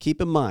 keep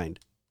in mind,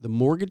 the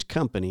mortgage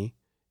company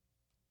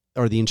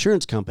or the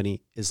insurance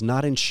company is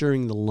not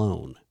insuring the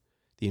loan.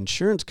 The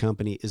insurance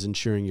company is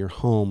insuring your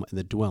home and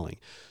the dwelling.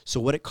 So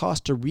what it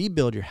costs to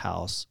rebuild your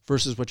house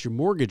versus what your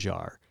mortgage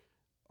are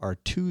are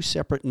two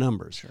separate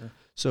numbers. Sure.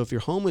 So if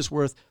your home is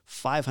worth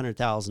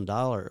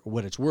 $500,000,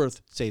 what it's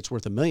worth, say it's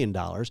worth $1 million,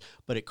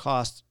 but it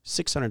costs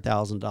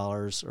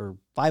 $600,000 or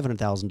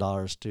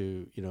 $500,000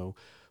 to,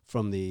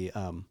 from the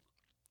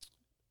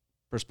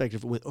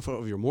perspective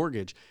of your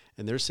mortgage,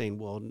 and they're saying,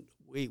 well,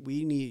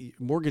 we need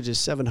mortgage is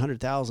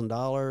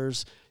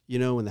 $700,000,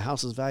 and the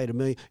house is valued $1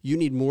 million. You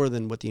need more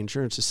than what the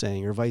insurance is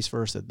saying, or vice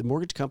versa. The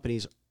mortgage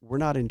companies, we're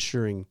not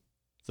insuring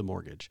the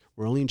mortgage.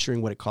 We're only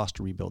insuring what it costs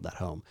to rebuild that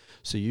home.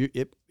 So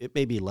it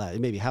may be less,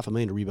 it may be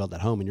 $500,000 to rebuild that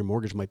home, and your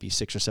mortgage might be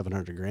 $600,000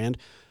 or $700,000.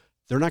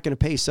 They're not going to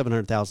pay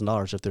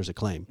 $700,000 if there's a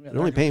claim. They're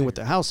only paying what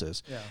the house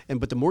is. Yeah.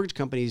 But the mortgage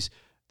companies,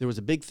 there was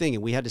a big thing,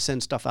 and we had to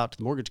send stuff out to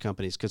the mortgage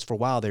companies because for a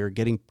while they were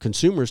getting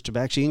consumers to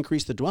actually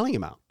increase the dwelling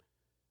amount.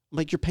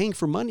 Like, you're paying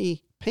for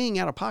money, paying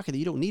out of pocket that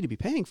you don't need to be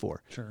paying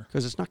for. Sure.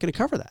 Because it's not going to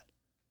cover that.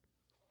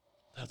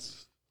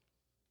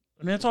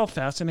 It's all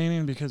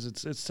fascinating because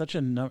it's such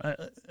a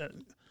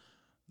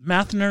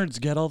math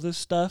nerds get all this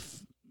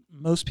stuff.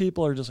 Most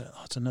people are just like,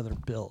 oh, it's another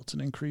bill. It's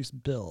an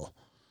increased bill.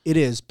 It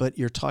is, but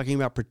you're talking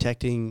about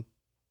protecting,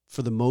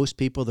 for the most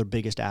people, their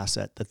biggest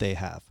asset that they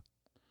have.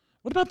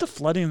 What about the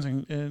floodings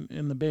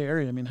in the Bay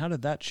Area? How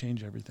did that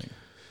change everything?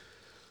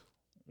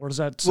 Or does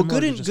that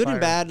good and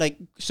bad?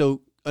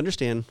 So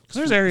understand, because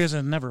there's areas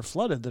that never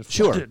flooded that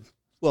Sure. flooded.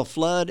 Well,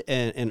 flood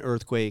and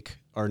earthquake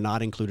are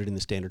not included in the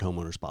standard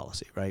homeowners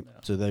policy, right? Yeah.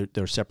 So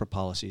they're separate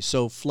policies.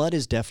 So flood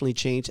has definitely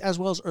changed, as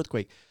well as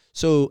earthquake.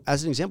 So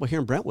as an example,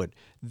 here in Brentwood,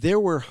 there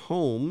were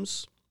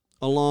homes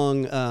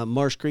along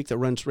Marsh Creek that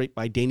runs right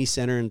by Daney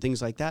Center and things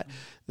like that,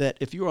 that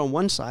if you were on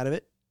one side of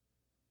it,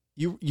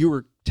 you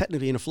were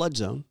technically in a flood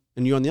zone,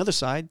 and you on the other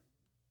side,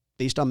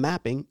 based on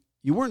mapping,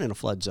 you weren't in a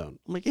flood zone.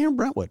 I'm like, here in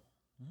Brentwood.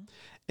 Mm-hmm.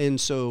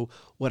 And so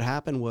what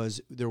happened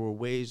was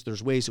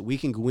there's ways that we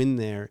can go in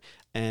there.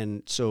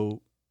 And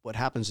so what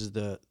happens is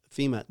the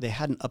FEMA, they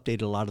hadn't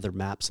updated a lot of their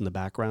maps in the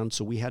background.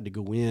 So we had to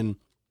go in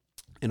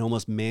and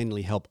almost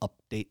manually help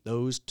update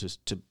those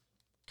to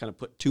kind of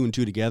put two and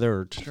two together,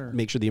 or to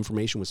make sure the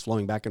information was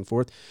flowing back and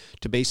forth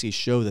to basically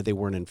show that they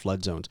weren't in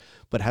flood zones.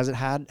 But has it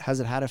had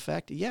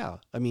effect? Yeah.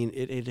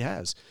 It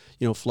has,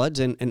 floods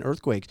and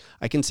earthquakes.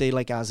 I can say,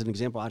 like, as an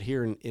example, out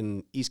here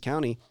in East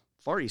County,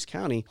 far East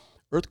County,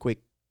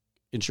 earthquake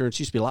insurance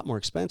used to be a lot more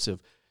expensive.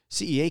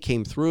 CEA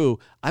came through.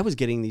 I was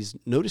getting these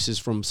notices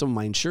from some of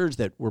my insureds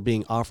that were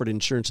being offered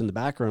insurance in the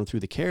background through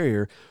the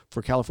carrier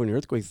for California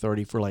Earthquake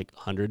Authority for like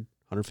 $100,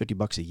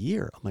 $150 a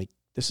year. I'm like,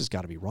 this has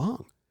got to be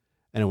wrong.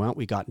 And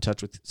we got in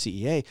touch with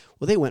CEA.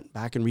 Well, they went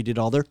back and redid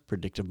all their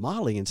predictive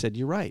modeling and said,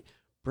 you're right,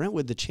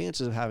 Brentwood, the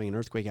chances of having an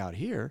earthquake out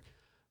here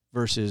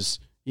versus,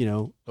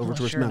 over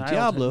towards Mount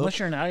Diablo. Unless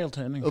you're in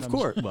Ileton. Of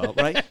course. Well,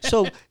 right.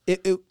 So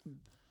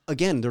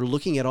again, they're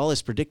looking at all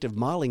this predictive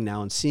modeling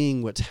now and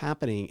seeing what's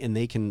happening, and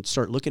they can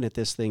start looking at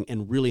this thing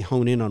and really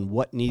hone in on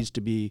what needs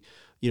to be,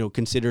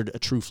 considered a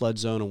true flood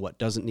zone and what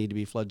doesn't need to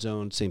be flood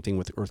zone. Same thing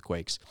with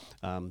earthquakes.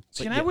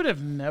 I would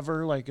have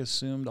never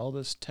assumed all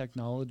this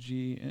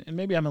technology, and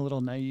maybe I'm a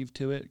little naive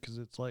to it because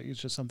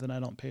it's just something I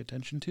don't pay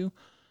attention to.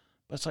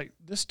 But it's like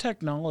this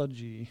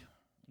technology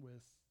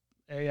with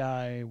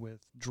AI,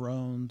 with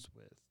drones,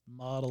 with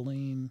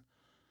modeling,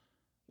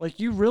 like,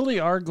 you really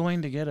are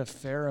going to get a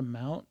fair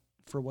amount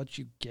for what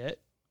you get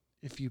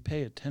if you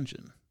pay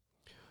attention.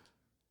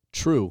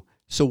 True.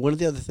 So one of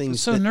the other things,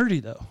 it's so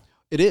nerdy though.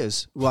 It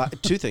is. Well,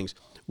 two things.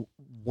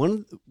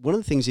 One of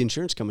the things the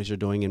insurance companies are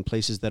doing in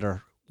places that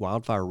are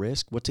wildfire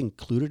risk, what's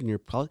included in your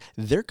policy,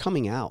 they're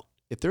coming out.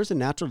 If there's a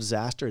natural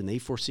disaster and they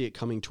foresee it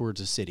coming towards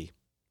a city,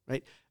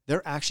 right?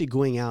 They're actually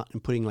going out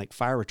and putting like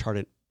fire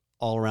retardant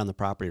all around the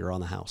property or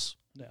on the house.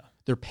 Yeah.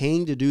 They're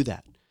paying to do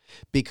that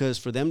because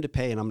for them to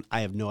pay, and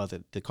I have no other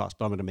the cost,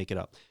 but I'm going to make it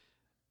up.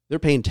 They're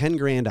paying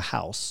 $10,000 a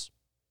house,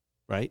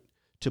 right,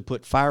 to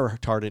put fire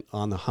retardant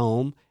on the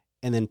home,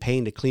 and then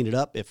paying to clean it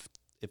up if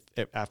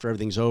after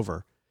everything's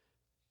over.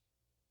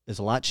 Is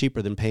a lot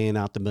cheaper than paying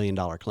out the $1 million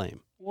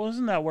claim. Well,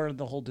 isn't that where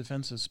the whole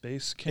defensive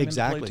space came into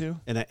play too?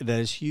 And that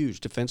is huge.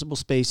 Defensible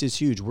space is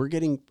huge. We're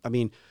getting,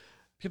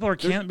 people are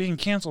being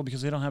canceled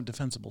because they don't have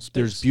defensible space.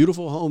 There's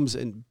beautiful homes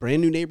and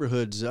brand new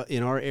neighborhoods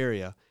in our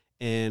area,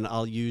 and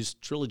I'll use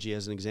Trilogy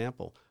as an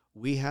example.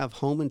 We have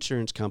home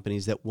insurance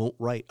companies that won't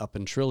write up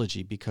in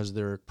Trilogy because of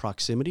their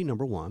proximity,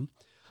 number one.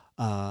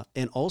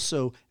 And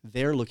also,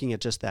 they're looking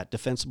at just that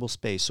defensible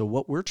space. So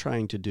what we're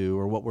trying to do,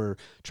 or what we're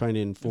trying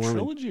to inform...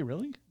 Trilogy,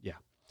 really? Yeah.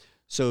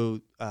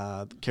 So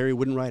Carrier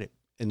wouldn't write it.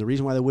 And the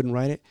reason why they wouldn't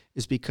write it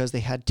is because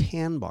they had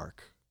tan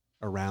bark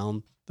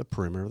around the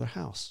perimeter of their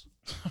house.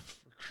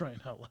 For crying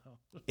out loud.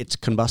 It's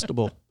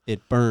combustible.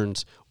 It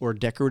burns. Or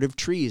decorative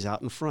trees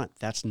out in front.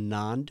 That's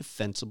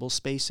non-defensible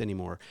space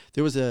anymore.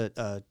 There was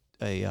a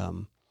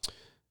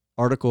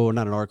article,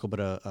 not an article, but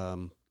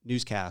a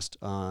newscast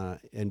on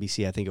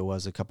NBC, I think it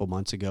was, a couple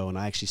months ago, and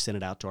I actually sent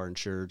it out to our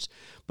insureds.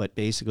 But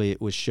basically, it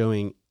was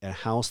showing a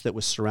house that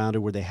was surrounded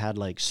where they had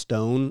like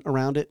stone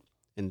around it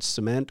and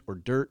cement or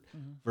dirt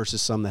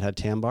versus some that had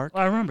tan bark.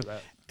 I remember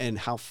that. And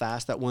how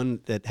fast that one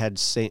that had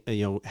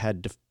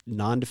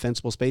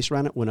non-defensible space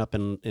around it went up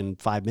in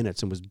 5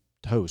 minutes and was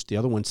toast. The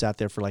other one sat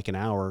there for like an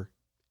hour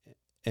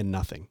and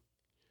nothing.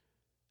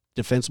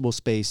 Defensible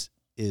space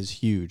is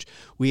huge.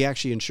 We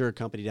actually insure a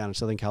company down in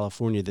Southern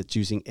California that's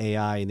using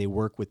AI, and they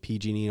work with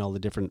PG&E and all the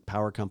different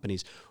power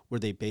companies, where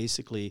they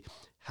basically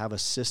have a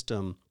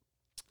system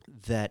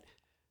that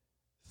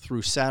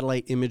through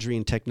satellite imagery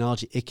and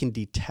technology, it can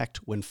detect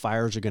when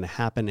fires are going to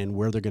happen and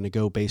where they're going to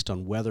go based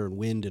on weather and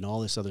wind and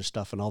all this other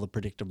stuff and all the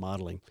predictive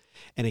modeling.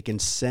 And it can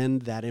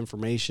send that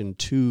information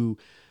to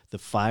the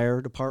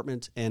fire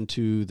departments and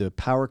to the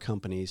power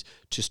companies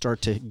to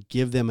start to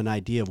give them an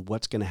idea of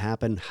what's going to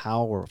happen,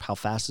 how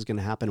fast it's going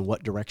to happen,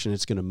 what direction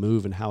it's going to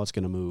move, and how it's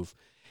going to move,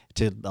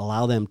 to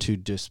allow them to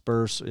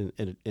disperse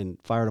in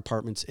fire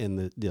departments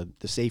and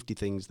the safety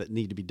things that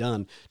need to be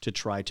done to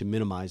try to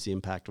minimize the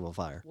impact of a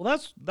fire. Well,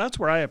 that's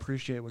where I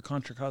appreciate what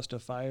Contra Costa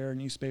Fire and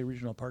East Bay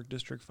Regional Park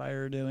District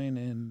Fire are doing,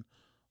 and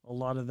a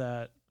lot of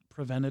that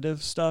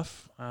preventative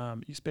stuff.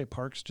 East Bay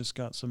Parks just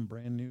got some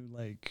brand new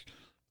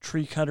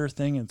tree cutter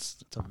thing.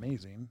 It's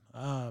amazing.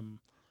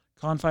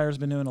 Confire's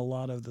been doing a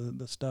lot of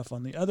the stuff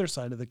on the other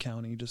side of the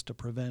county just to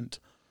prevent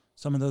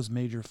some of those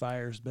major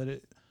fires,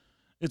 but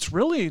it's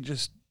really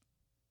just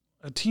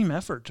a team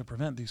effort to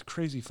prevent these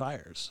crazy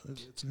fires.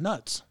 It's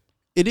nuts.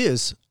 It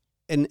is.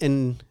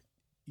 And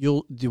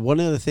you'll do one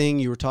other thing.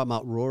 You were talking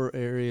about rural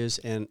areas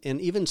and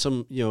even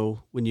some,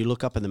 when you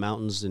look up in the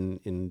mountains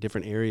in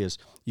different areas,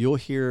 you'll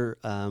hear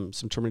some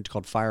terminology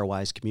called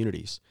fire-wise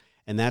communities.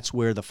 And that's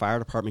where the fire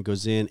department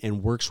goes in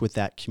and works with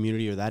that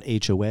community or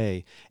that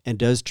HOA and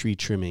does tree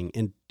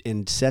trimming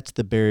and sets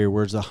the barrier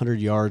where it's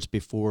 100 yards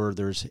before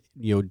there's,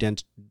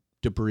 dense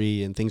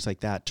debris and things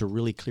like that, to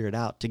really clear it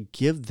out, to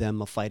give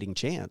them a fighting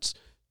chance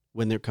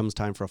when there comes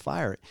time for a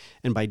fire.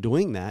 And by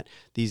doing that,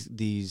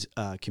 these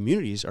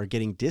communities are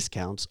getting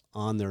discounts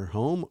on their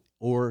home,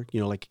 or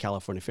like a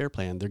California Fair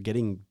Plan, they're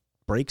getting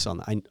breaks on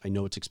that. I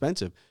know it's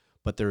expensive,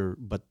 but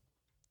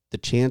the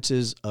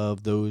chances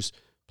of those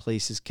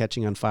places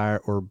catching on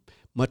fire are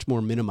much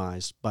more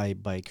minimized by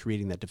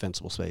creating that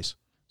defensible space.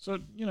 So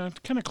to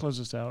kind of close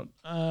this out,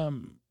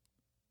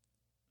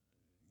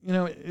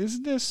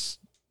 is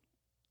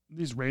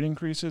these rate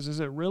increases,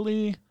 is it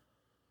really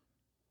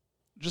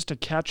just a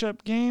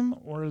catch-up game,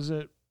 or is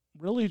it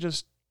really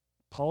just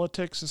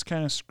politics has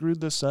kind of screwed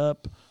this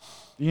up?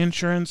 The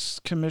insurance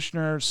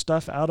commissioner,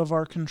 stuff out of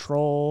our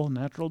control,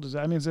 natural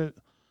disaster. I mean,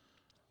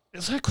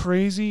 is that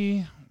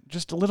crazy?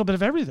 Just a little bit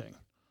of everything.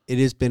 It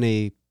has been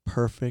a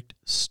perfect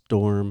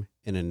storm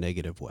in a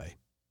negative way.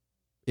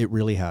 It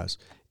really has.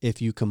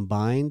 If you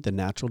combine the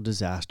natural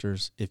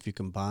disasters, if you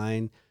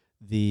combine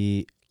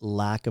the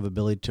lack of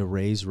ability to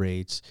raise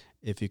rates,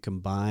 if you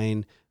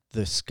combine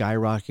the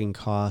skyrocketing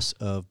costs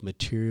of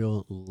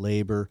material,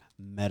 labor,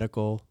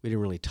 medical, we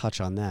didn't really touch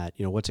on that.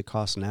 What's it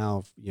cost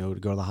now, to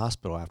go to the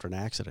hospital after an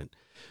accident?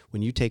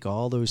 When you take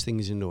all those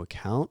things into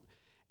account,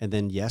 and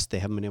then, yes, they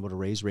haven't been able to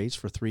raise rates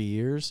for 3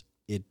 years,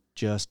 it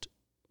just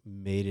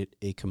made it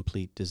a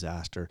complete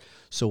disaster.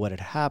 So what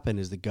had happened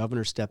is the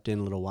governor stepped in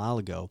a little while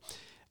ago,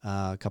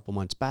 a couple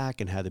months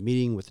back, and had a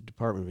meeting with the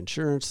Department of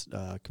Insurance,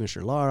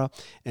 Commissioner Lara,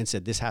 and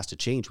said, this has to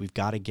change. We've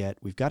got to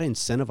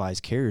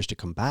incentivize carriers to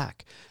come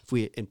back.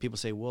 And people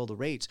say, well, the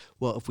rates,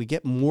 if we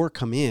get more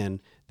come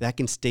in, that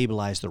can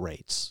stabilize the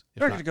rates.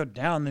 They're not going to go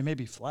down. They may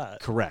be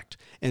flat. Correct.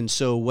 And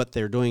so what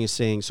they're doing is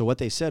saying, so what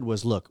they said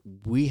was, look,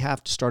 we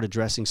have to start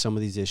addressing some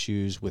of these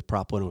issues with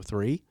Prop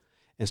 103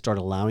 and start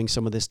allowing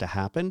some of this to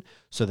happen.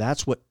 So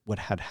that's what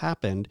had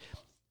happened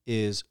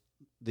is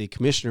the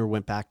commissioner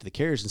went back to the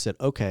carriers and said,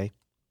 okay,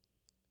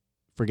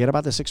 forget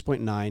about the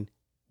 6.9.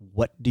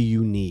 What do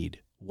you need?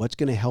 What's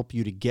going to help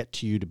you to get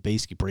to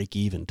basically break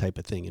even type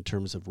of thing in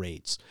terms of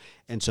rates?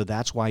 And so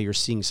that's why you're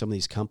seeing some of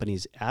these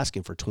companies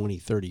asking for 20,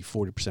 30,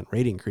 40%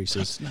 rate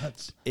increases. That's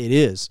nuts. It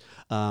is.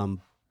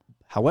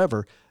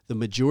 However, the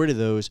majority of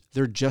those,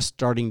 they're just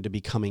starting to be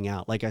coming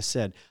out. Like I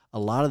said, a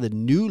lot of the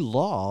new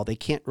law, they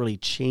can't really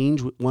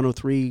change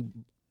 103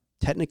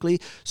 technically,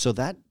 so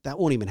that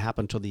won't even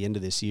happen until the end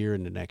of this year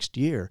and the next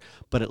year.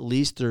 But at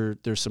least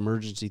there's some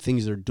emergency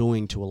things they're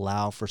doing to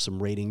allow for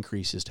some rate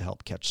increases to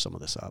help catch some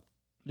of this up.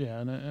 Yeah,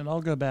 and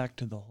I'll go back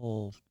to the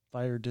whole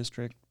fire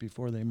district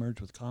before they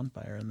merged with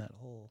Confire and that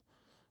whole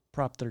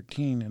Prop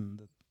 13 and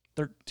the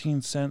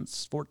 13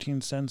 cents, 14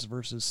 cents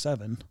versus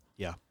 7.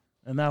 Yeah.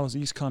 And that was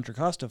East Contra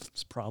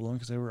Costa's problem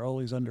because they were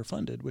always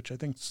underfunded, which I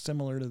think is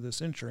similar to this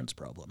insurance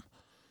problem.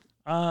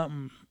 I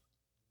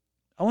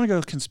want to go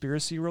with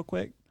conspiracy real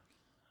quick.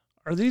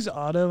 Are these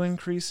auto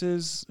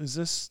increases,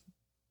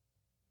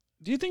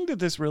 do you think that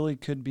this really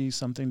could be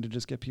something to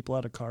just get people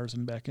out of cars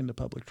and back into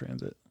public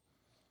transit?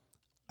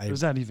 Or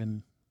is that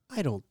even?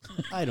 I don't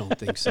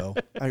think so.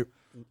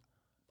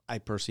 I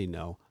personally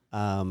know.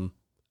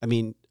 I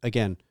mean,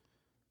 again,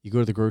 you go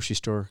to the grocery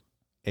store,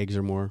 eggs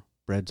are more,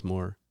 bread's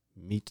more,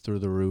 meat's through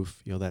the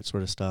roof, that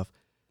sort of stuff.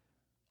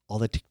 All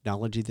the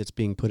technology that's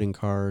being put in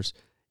cars,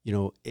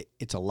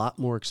 it's a lot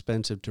more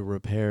expensive to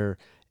repair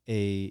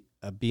a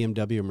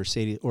BMW or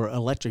Mercedes or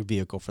electric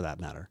vehicle for that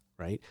matter,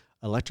 right?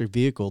 Electric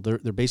vehicle, they're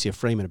basically a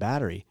frame and a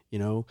battery,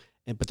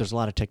 but there's a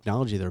lot of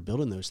technology that are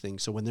building those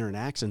things. So when they're in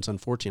accidents,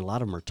 unfortunately, a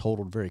lot of them are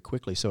totaled very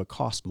quickly. So it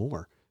costs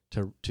more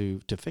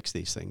to fix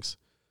these things.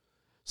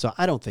 So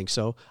I don't think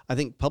so. I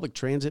think public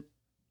transit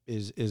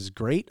is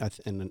great,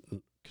 and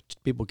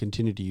people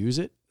continue to use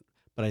it.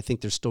 But I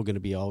think there's still going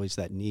to be always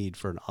that need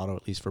for an auto,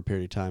 at least for a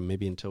period of time,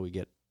 maybe until we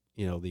get,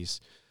 these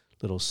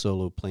little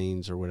solo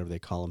planes or whatever they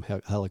call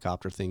them,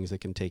 helicopter things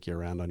that can take you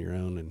around on your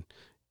own and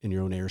in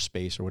your own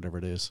airspace or whatever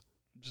it is.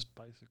 Just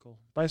bicycle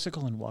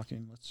and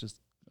walking.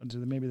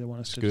 Maybe they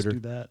want us to Scooter.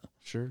 just do that.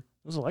 Sure.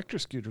 Those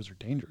electric scooters are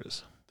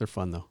dangerous. They're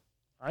fun though.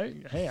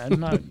 I'm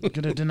not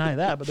going to deny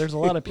that, but there's a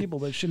lot of people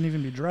that shouldn't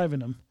even be driving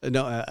them.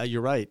 No,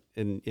 you're right.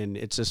 And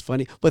it's just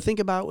funny. But think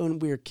about when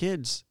we were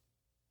kids,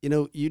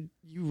 you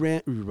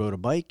rode a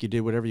bike, you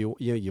did whatever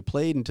you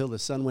played until the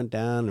sun went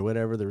down or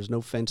whatever. There was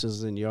no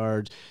fences in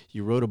yards.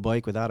 You rode a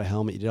bike without a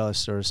helmet. You did all this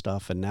sort of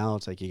stuff. And now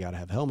it's like you got to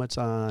have helmets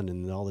on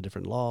and all the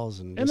different laws.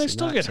 And they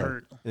still get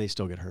hurt. And they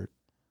still get hurt.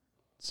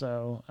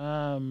 So,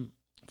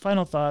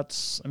 final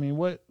thoughts. I mean,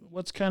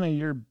 what's kind of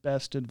your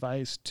best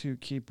advice to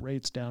keep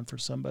rates down for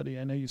somebody?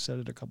 I know you said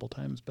it a couple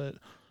times, but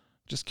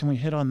just can we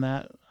hit on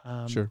that?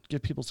 Sure.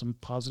 Give people some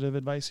positive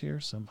advice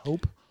here, some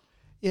hope.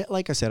 Yeah,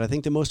 like I said, I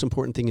think the most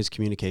important thing is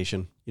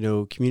communication.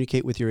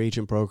 Communicate with your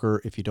agent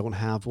broker. If you don't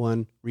have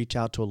one, reach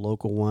out to a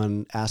local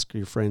one. Ask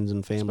your friends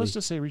and family. I'm supposed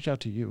to say reach out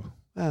to you.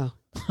 Well,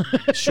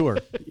 sure.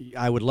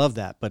 I would love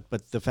that. But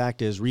the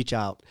fact is, reach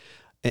out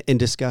and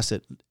discuss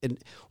it.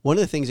 And one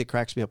of the things that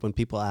cracks me up when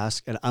people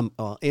ask, and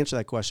I'll answer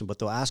that question, but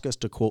they'll ask us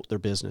to quote their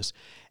business.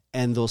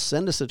 And they'll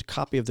send us a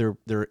copy of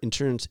their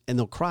insurance, and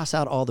they'll cross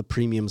out all the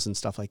premiums and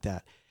stuff like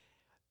that.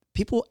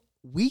 People,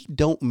 we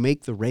don't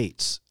make the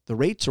rates. The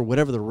rates are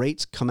whatever the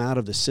rates come out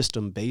of the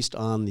system based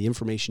on the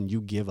information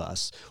you give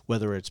us,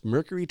 whether it's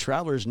Mercury,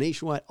 Travelers,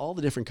 Nationwide, all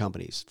the different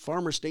companies,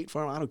 Farmer, State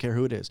Farm, I don't care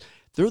who it is.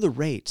 They're the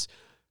rates.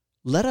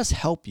 Let us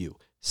help you.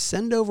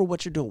 Send over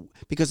what you're doing,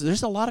 because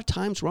there's a lot of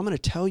times where I'm going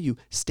to tell you,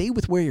 stay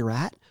with where you're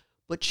at,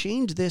 but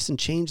change this and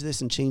change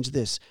this and change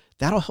this.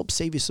 That'll help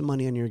save you some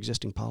money on your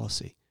existing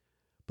policy.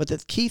 But the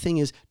key thing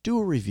is do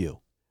a review.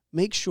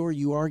 Make sure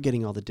you are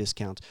getting all the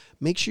discounts.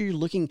 Make sure you're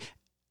looking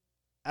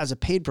as a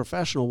paid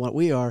professional. What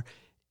we are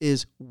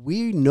is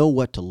we know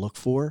what to look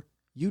for.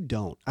 You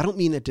don't. I don't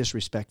mean that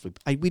disrespectfully.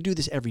 We do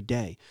this every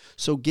day.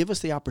 So give us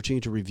the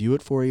opportunity to review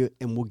it for you,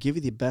 and we'll give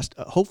you the best.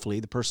 Hopefully,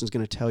 the person's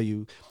going to tell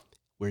you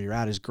where you're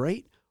at is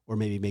great, or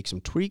maybe make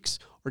some tweaks,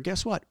 or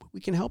guess what? We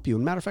can help you.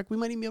 As a matter of fact, we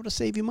might even be able to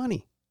save you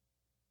money.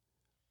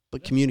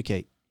 But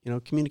communicate.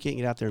 Communicate,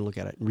 get out there and look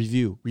at it.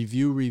 Review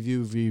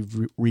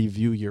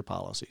your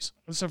policies.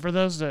 So for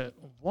those that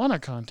want to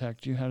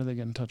contact you, how do they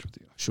get in touch with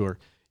you? Sure.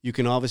 You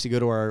can obviously go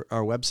to our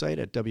website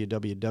at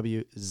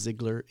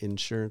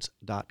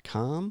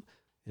www.zeiglerinsurance.com,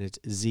 and it's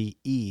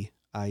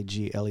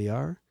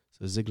Zeigler,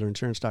 so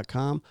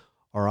zeiglerinsurance.com.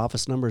 Our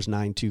office number is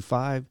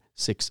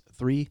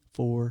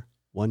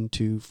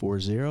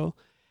 925-634-1240,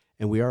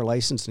 and we are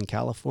licensed in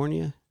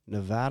California,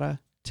 Nevada,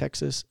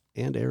 Texas,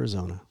 and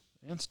Arizona.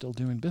 And still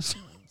doing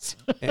business.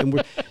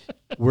 And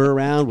we're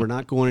around. We're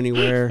not going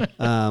anywhere.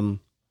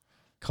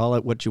 Call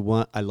it what you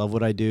want. I love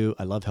what I do.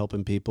 I love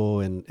helping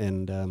people, and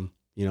the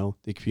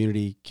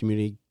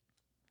community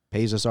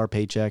pays us our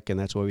paycheck, and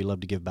that's why we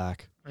love to give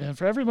back. And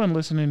for everyone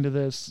listening to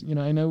this,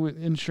 I know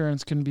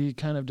insurance can be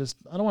kind of just,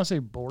 I don't want to say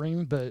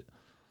boring, but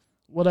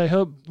what I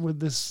hope with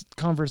this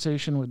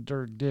conversation with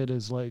Dirk did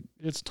is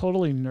it's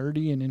totally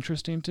nerdy and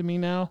interesting to me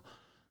now,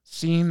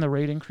 seeing the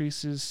rate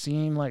increases,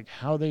 seeing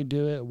how they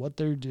do it, what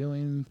they're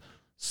doing,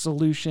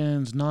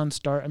 solutions,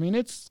 non-start. I mean,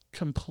 it's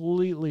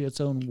completely its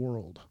own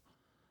world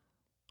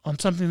on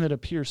something that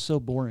appears so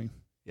boring.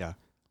 Yeah.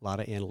 A lot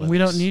of analytics. And we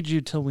don't need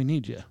you till we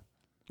need you.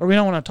 Or we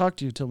don't want to talk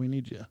to you till we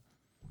need you.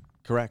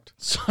 Correct.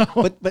 So,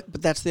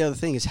 but that's the other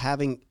thing, is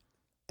having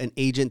an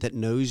agent that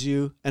knows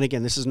you. And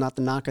again, this is not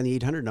the knock on the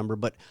 800 number,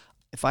 but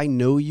if I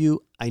know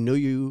you,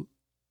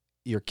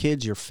 your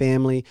kids, your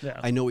family, yeah.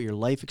 I know your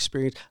life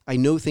experience, I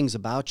know things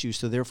about you,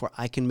 so therefore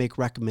I can make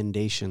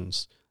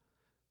recommendations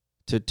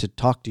to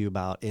talk to you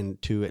about,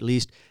 and to at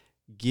least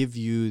give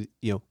you,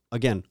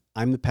 again,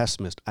 I'm the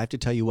pessimist. I have to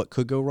tell you what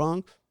could go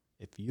wrong.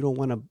 If you don't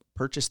want to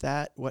purchase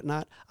that,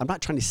 whatnot, I'm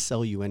not trying to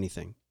sell you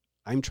anything.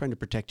 I'm trying to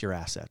protect your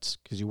assets,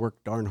 because you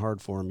work darn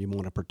hard for them. You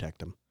want to protect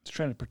them. It's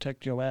trying to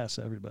protect your ass,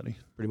 everybody.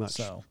 Pretty much.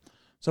 So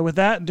with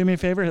that, do me a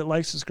favor, hit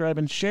like, subscribe,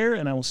 and share,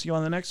 and I will see you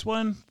on the next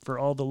one. For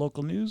all the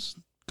local news,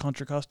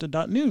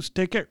 ContraCosta.news.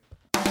 Take care.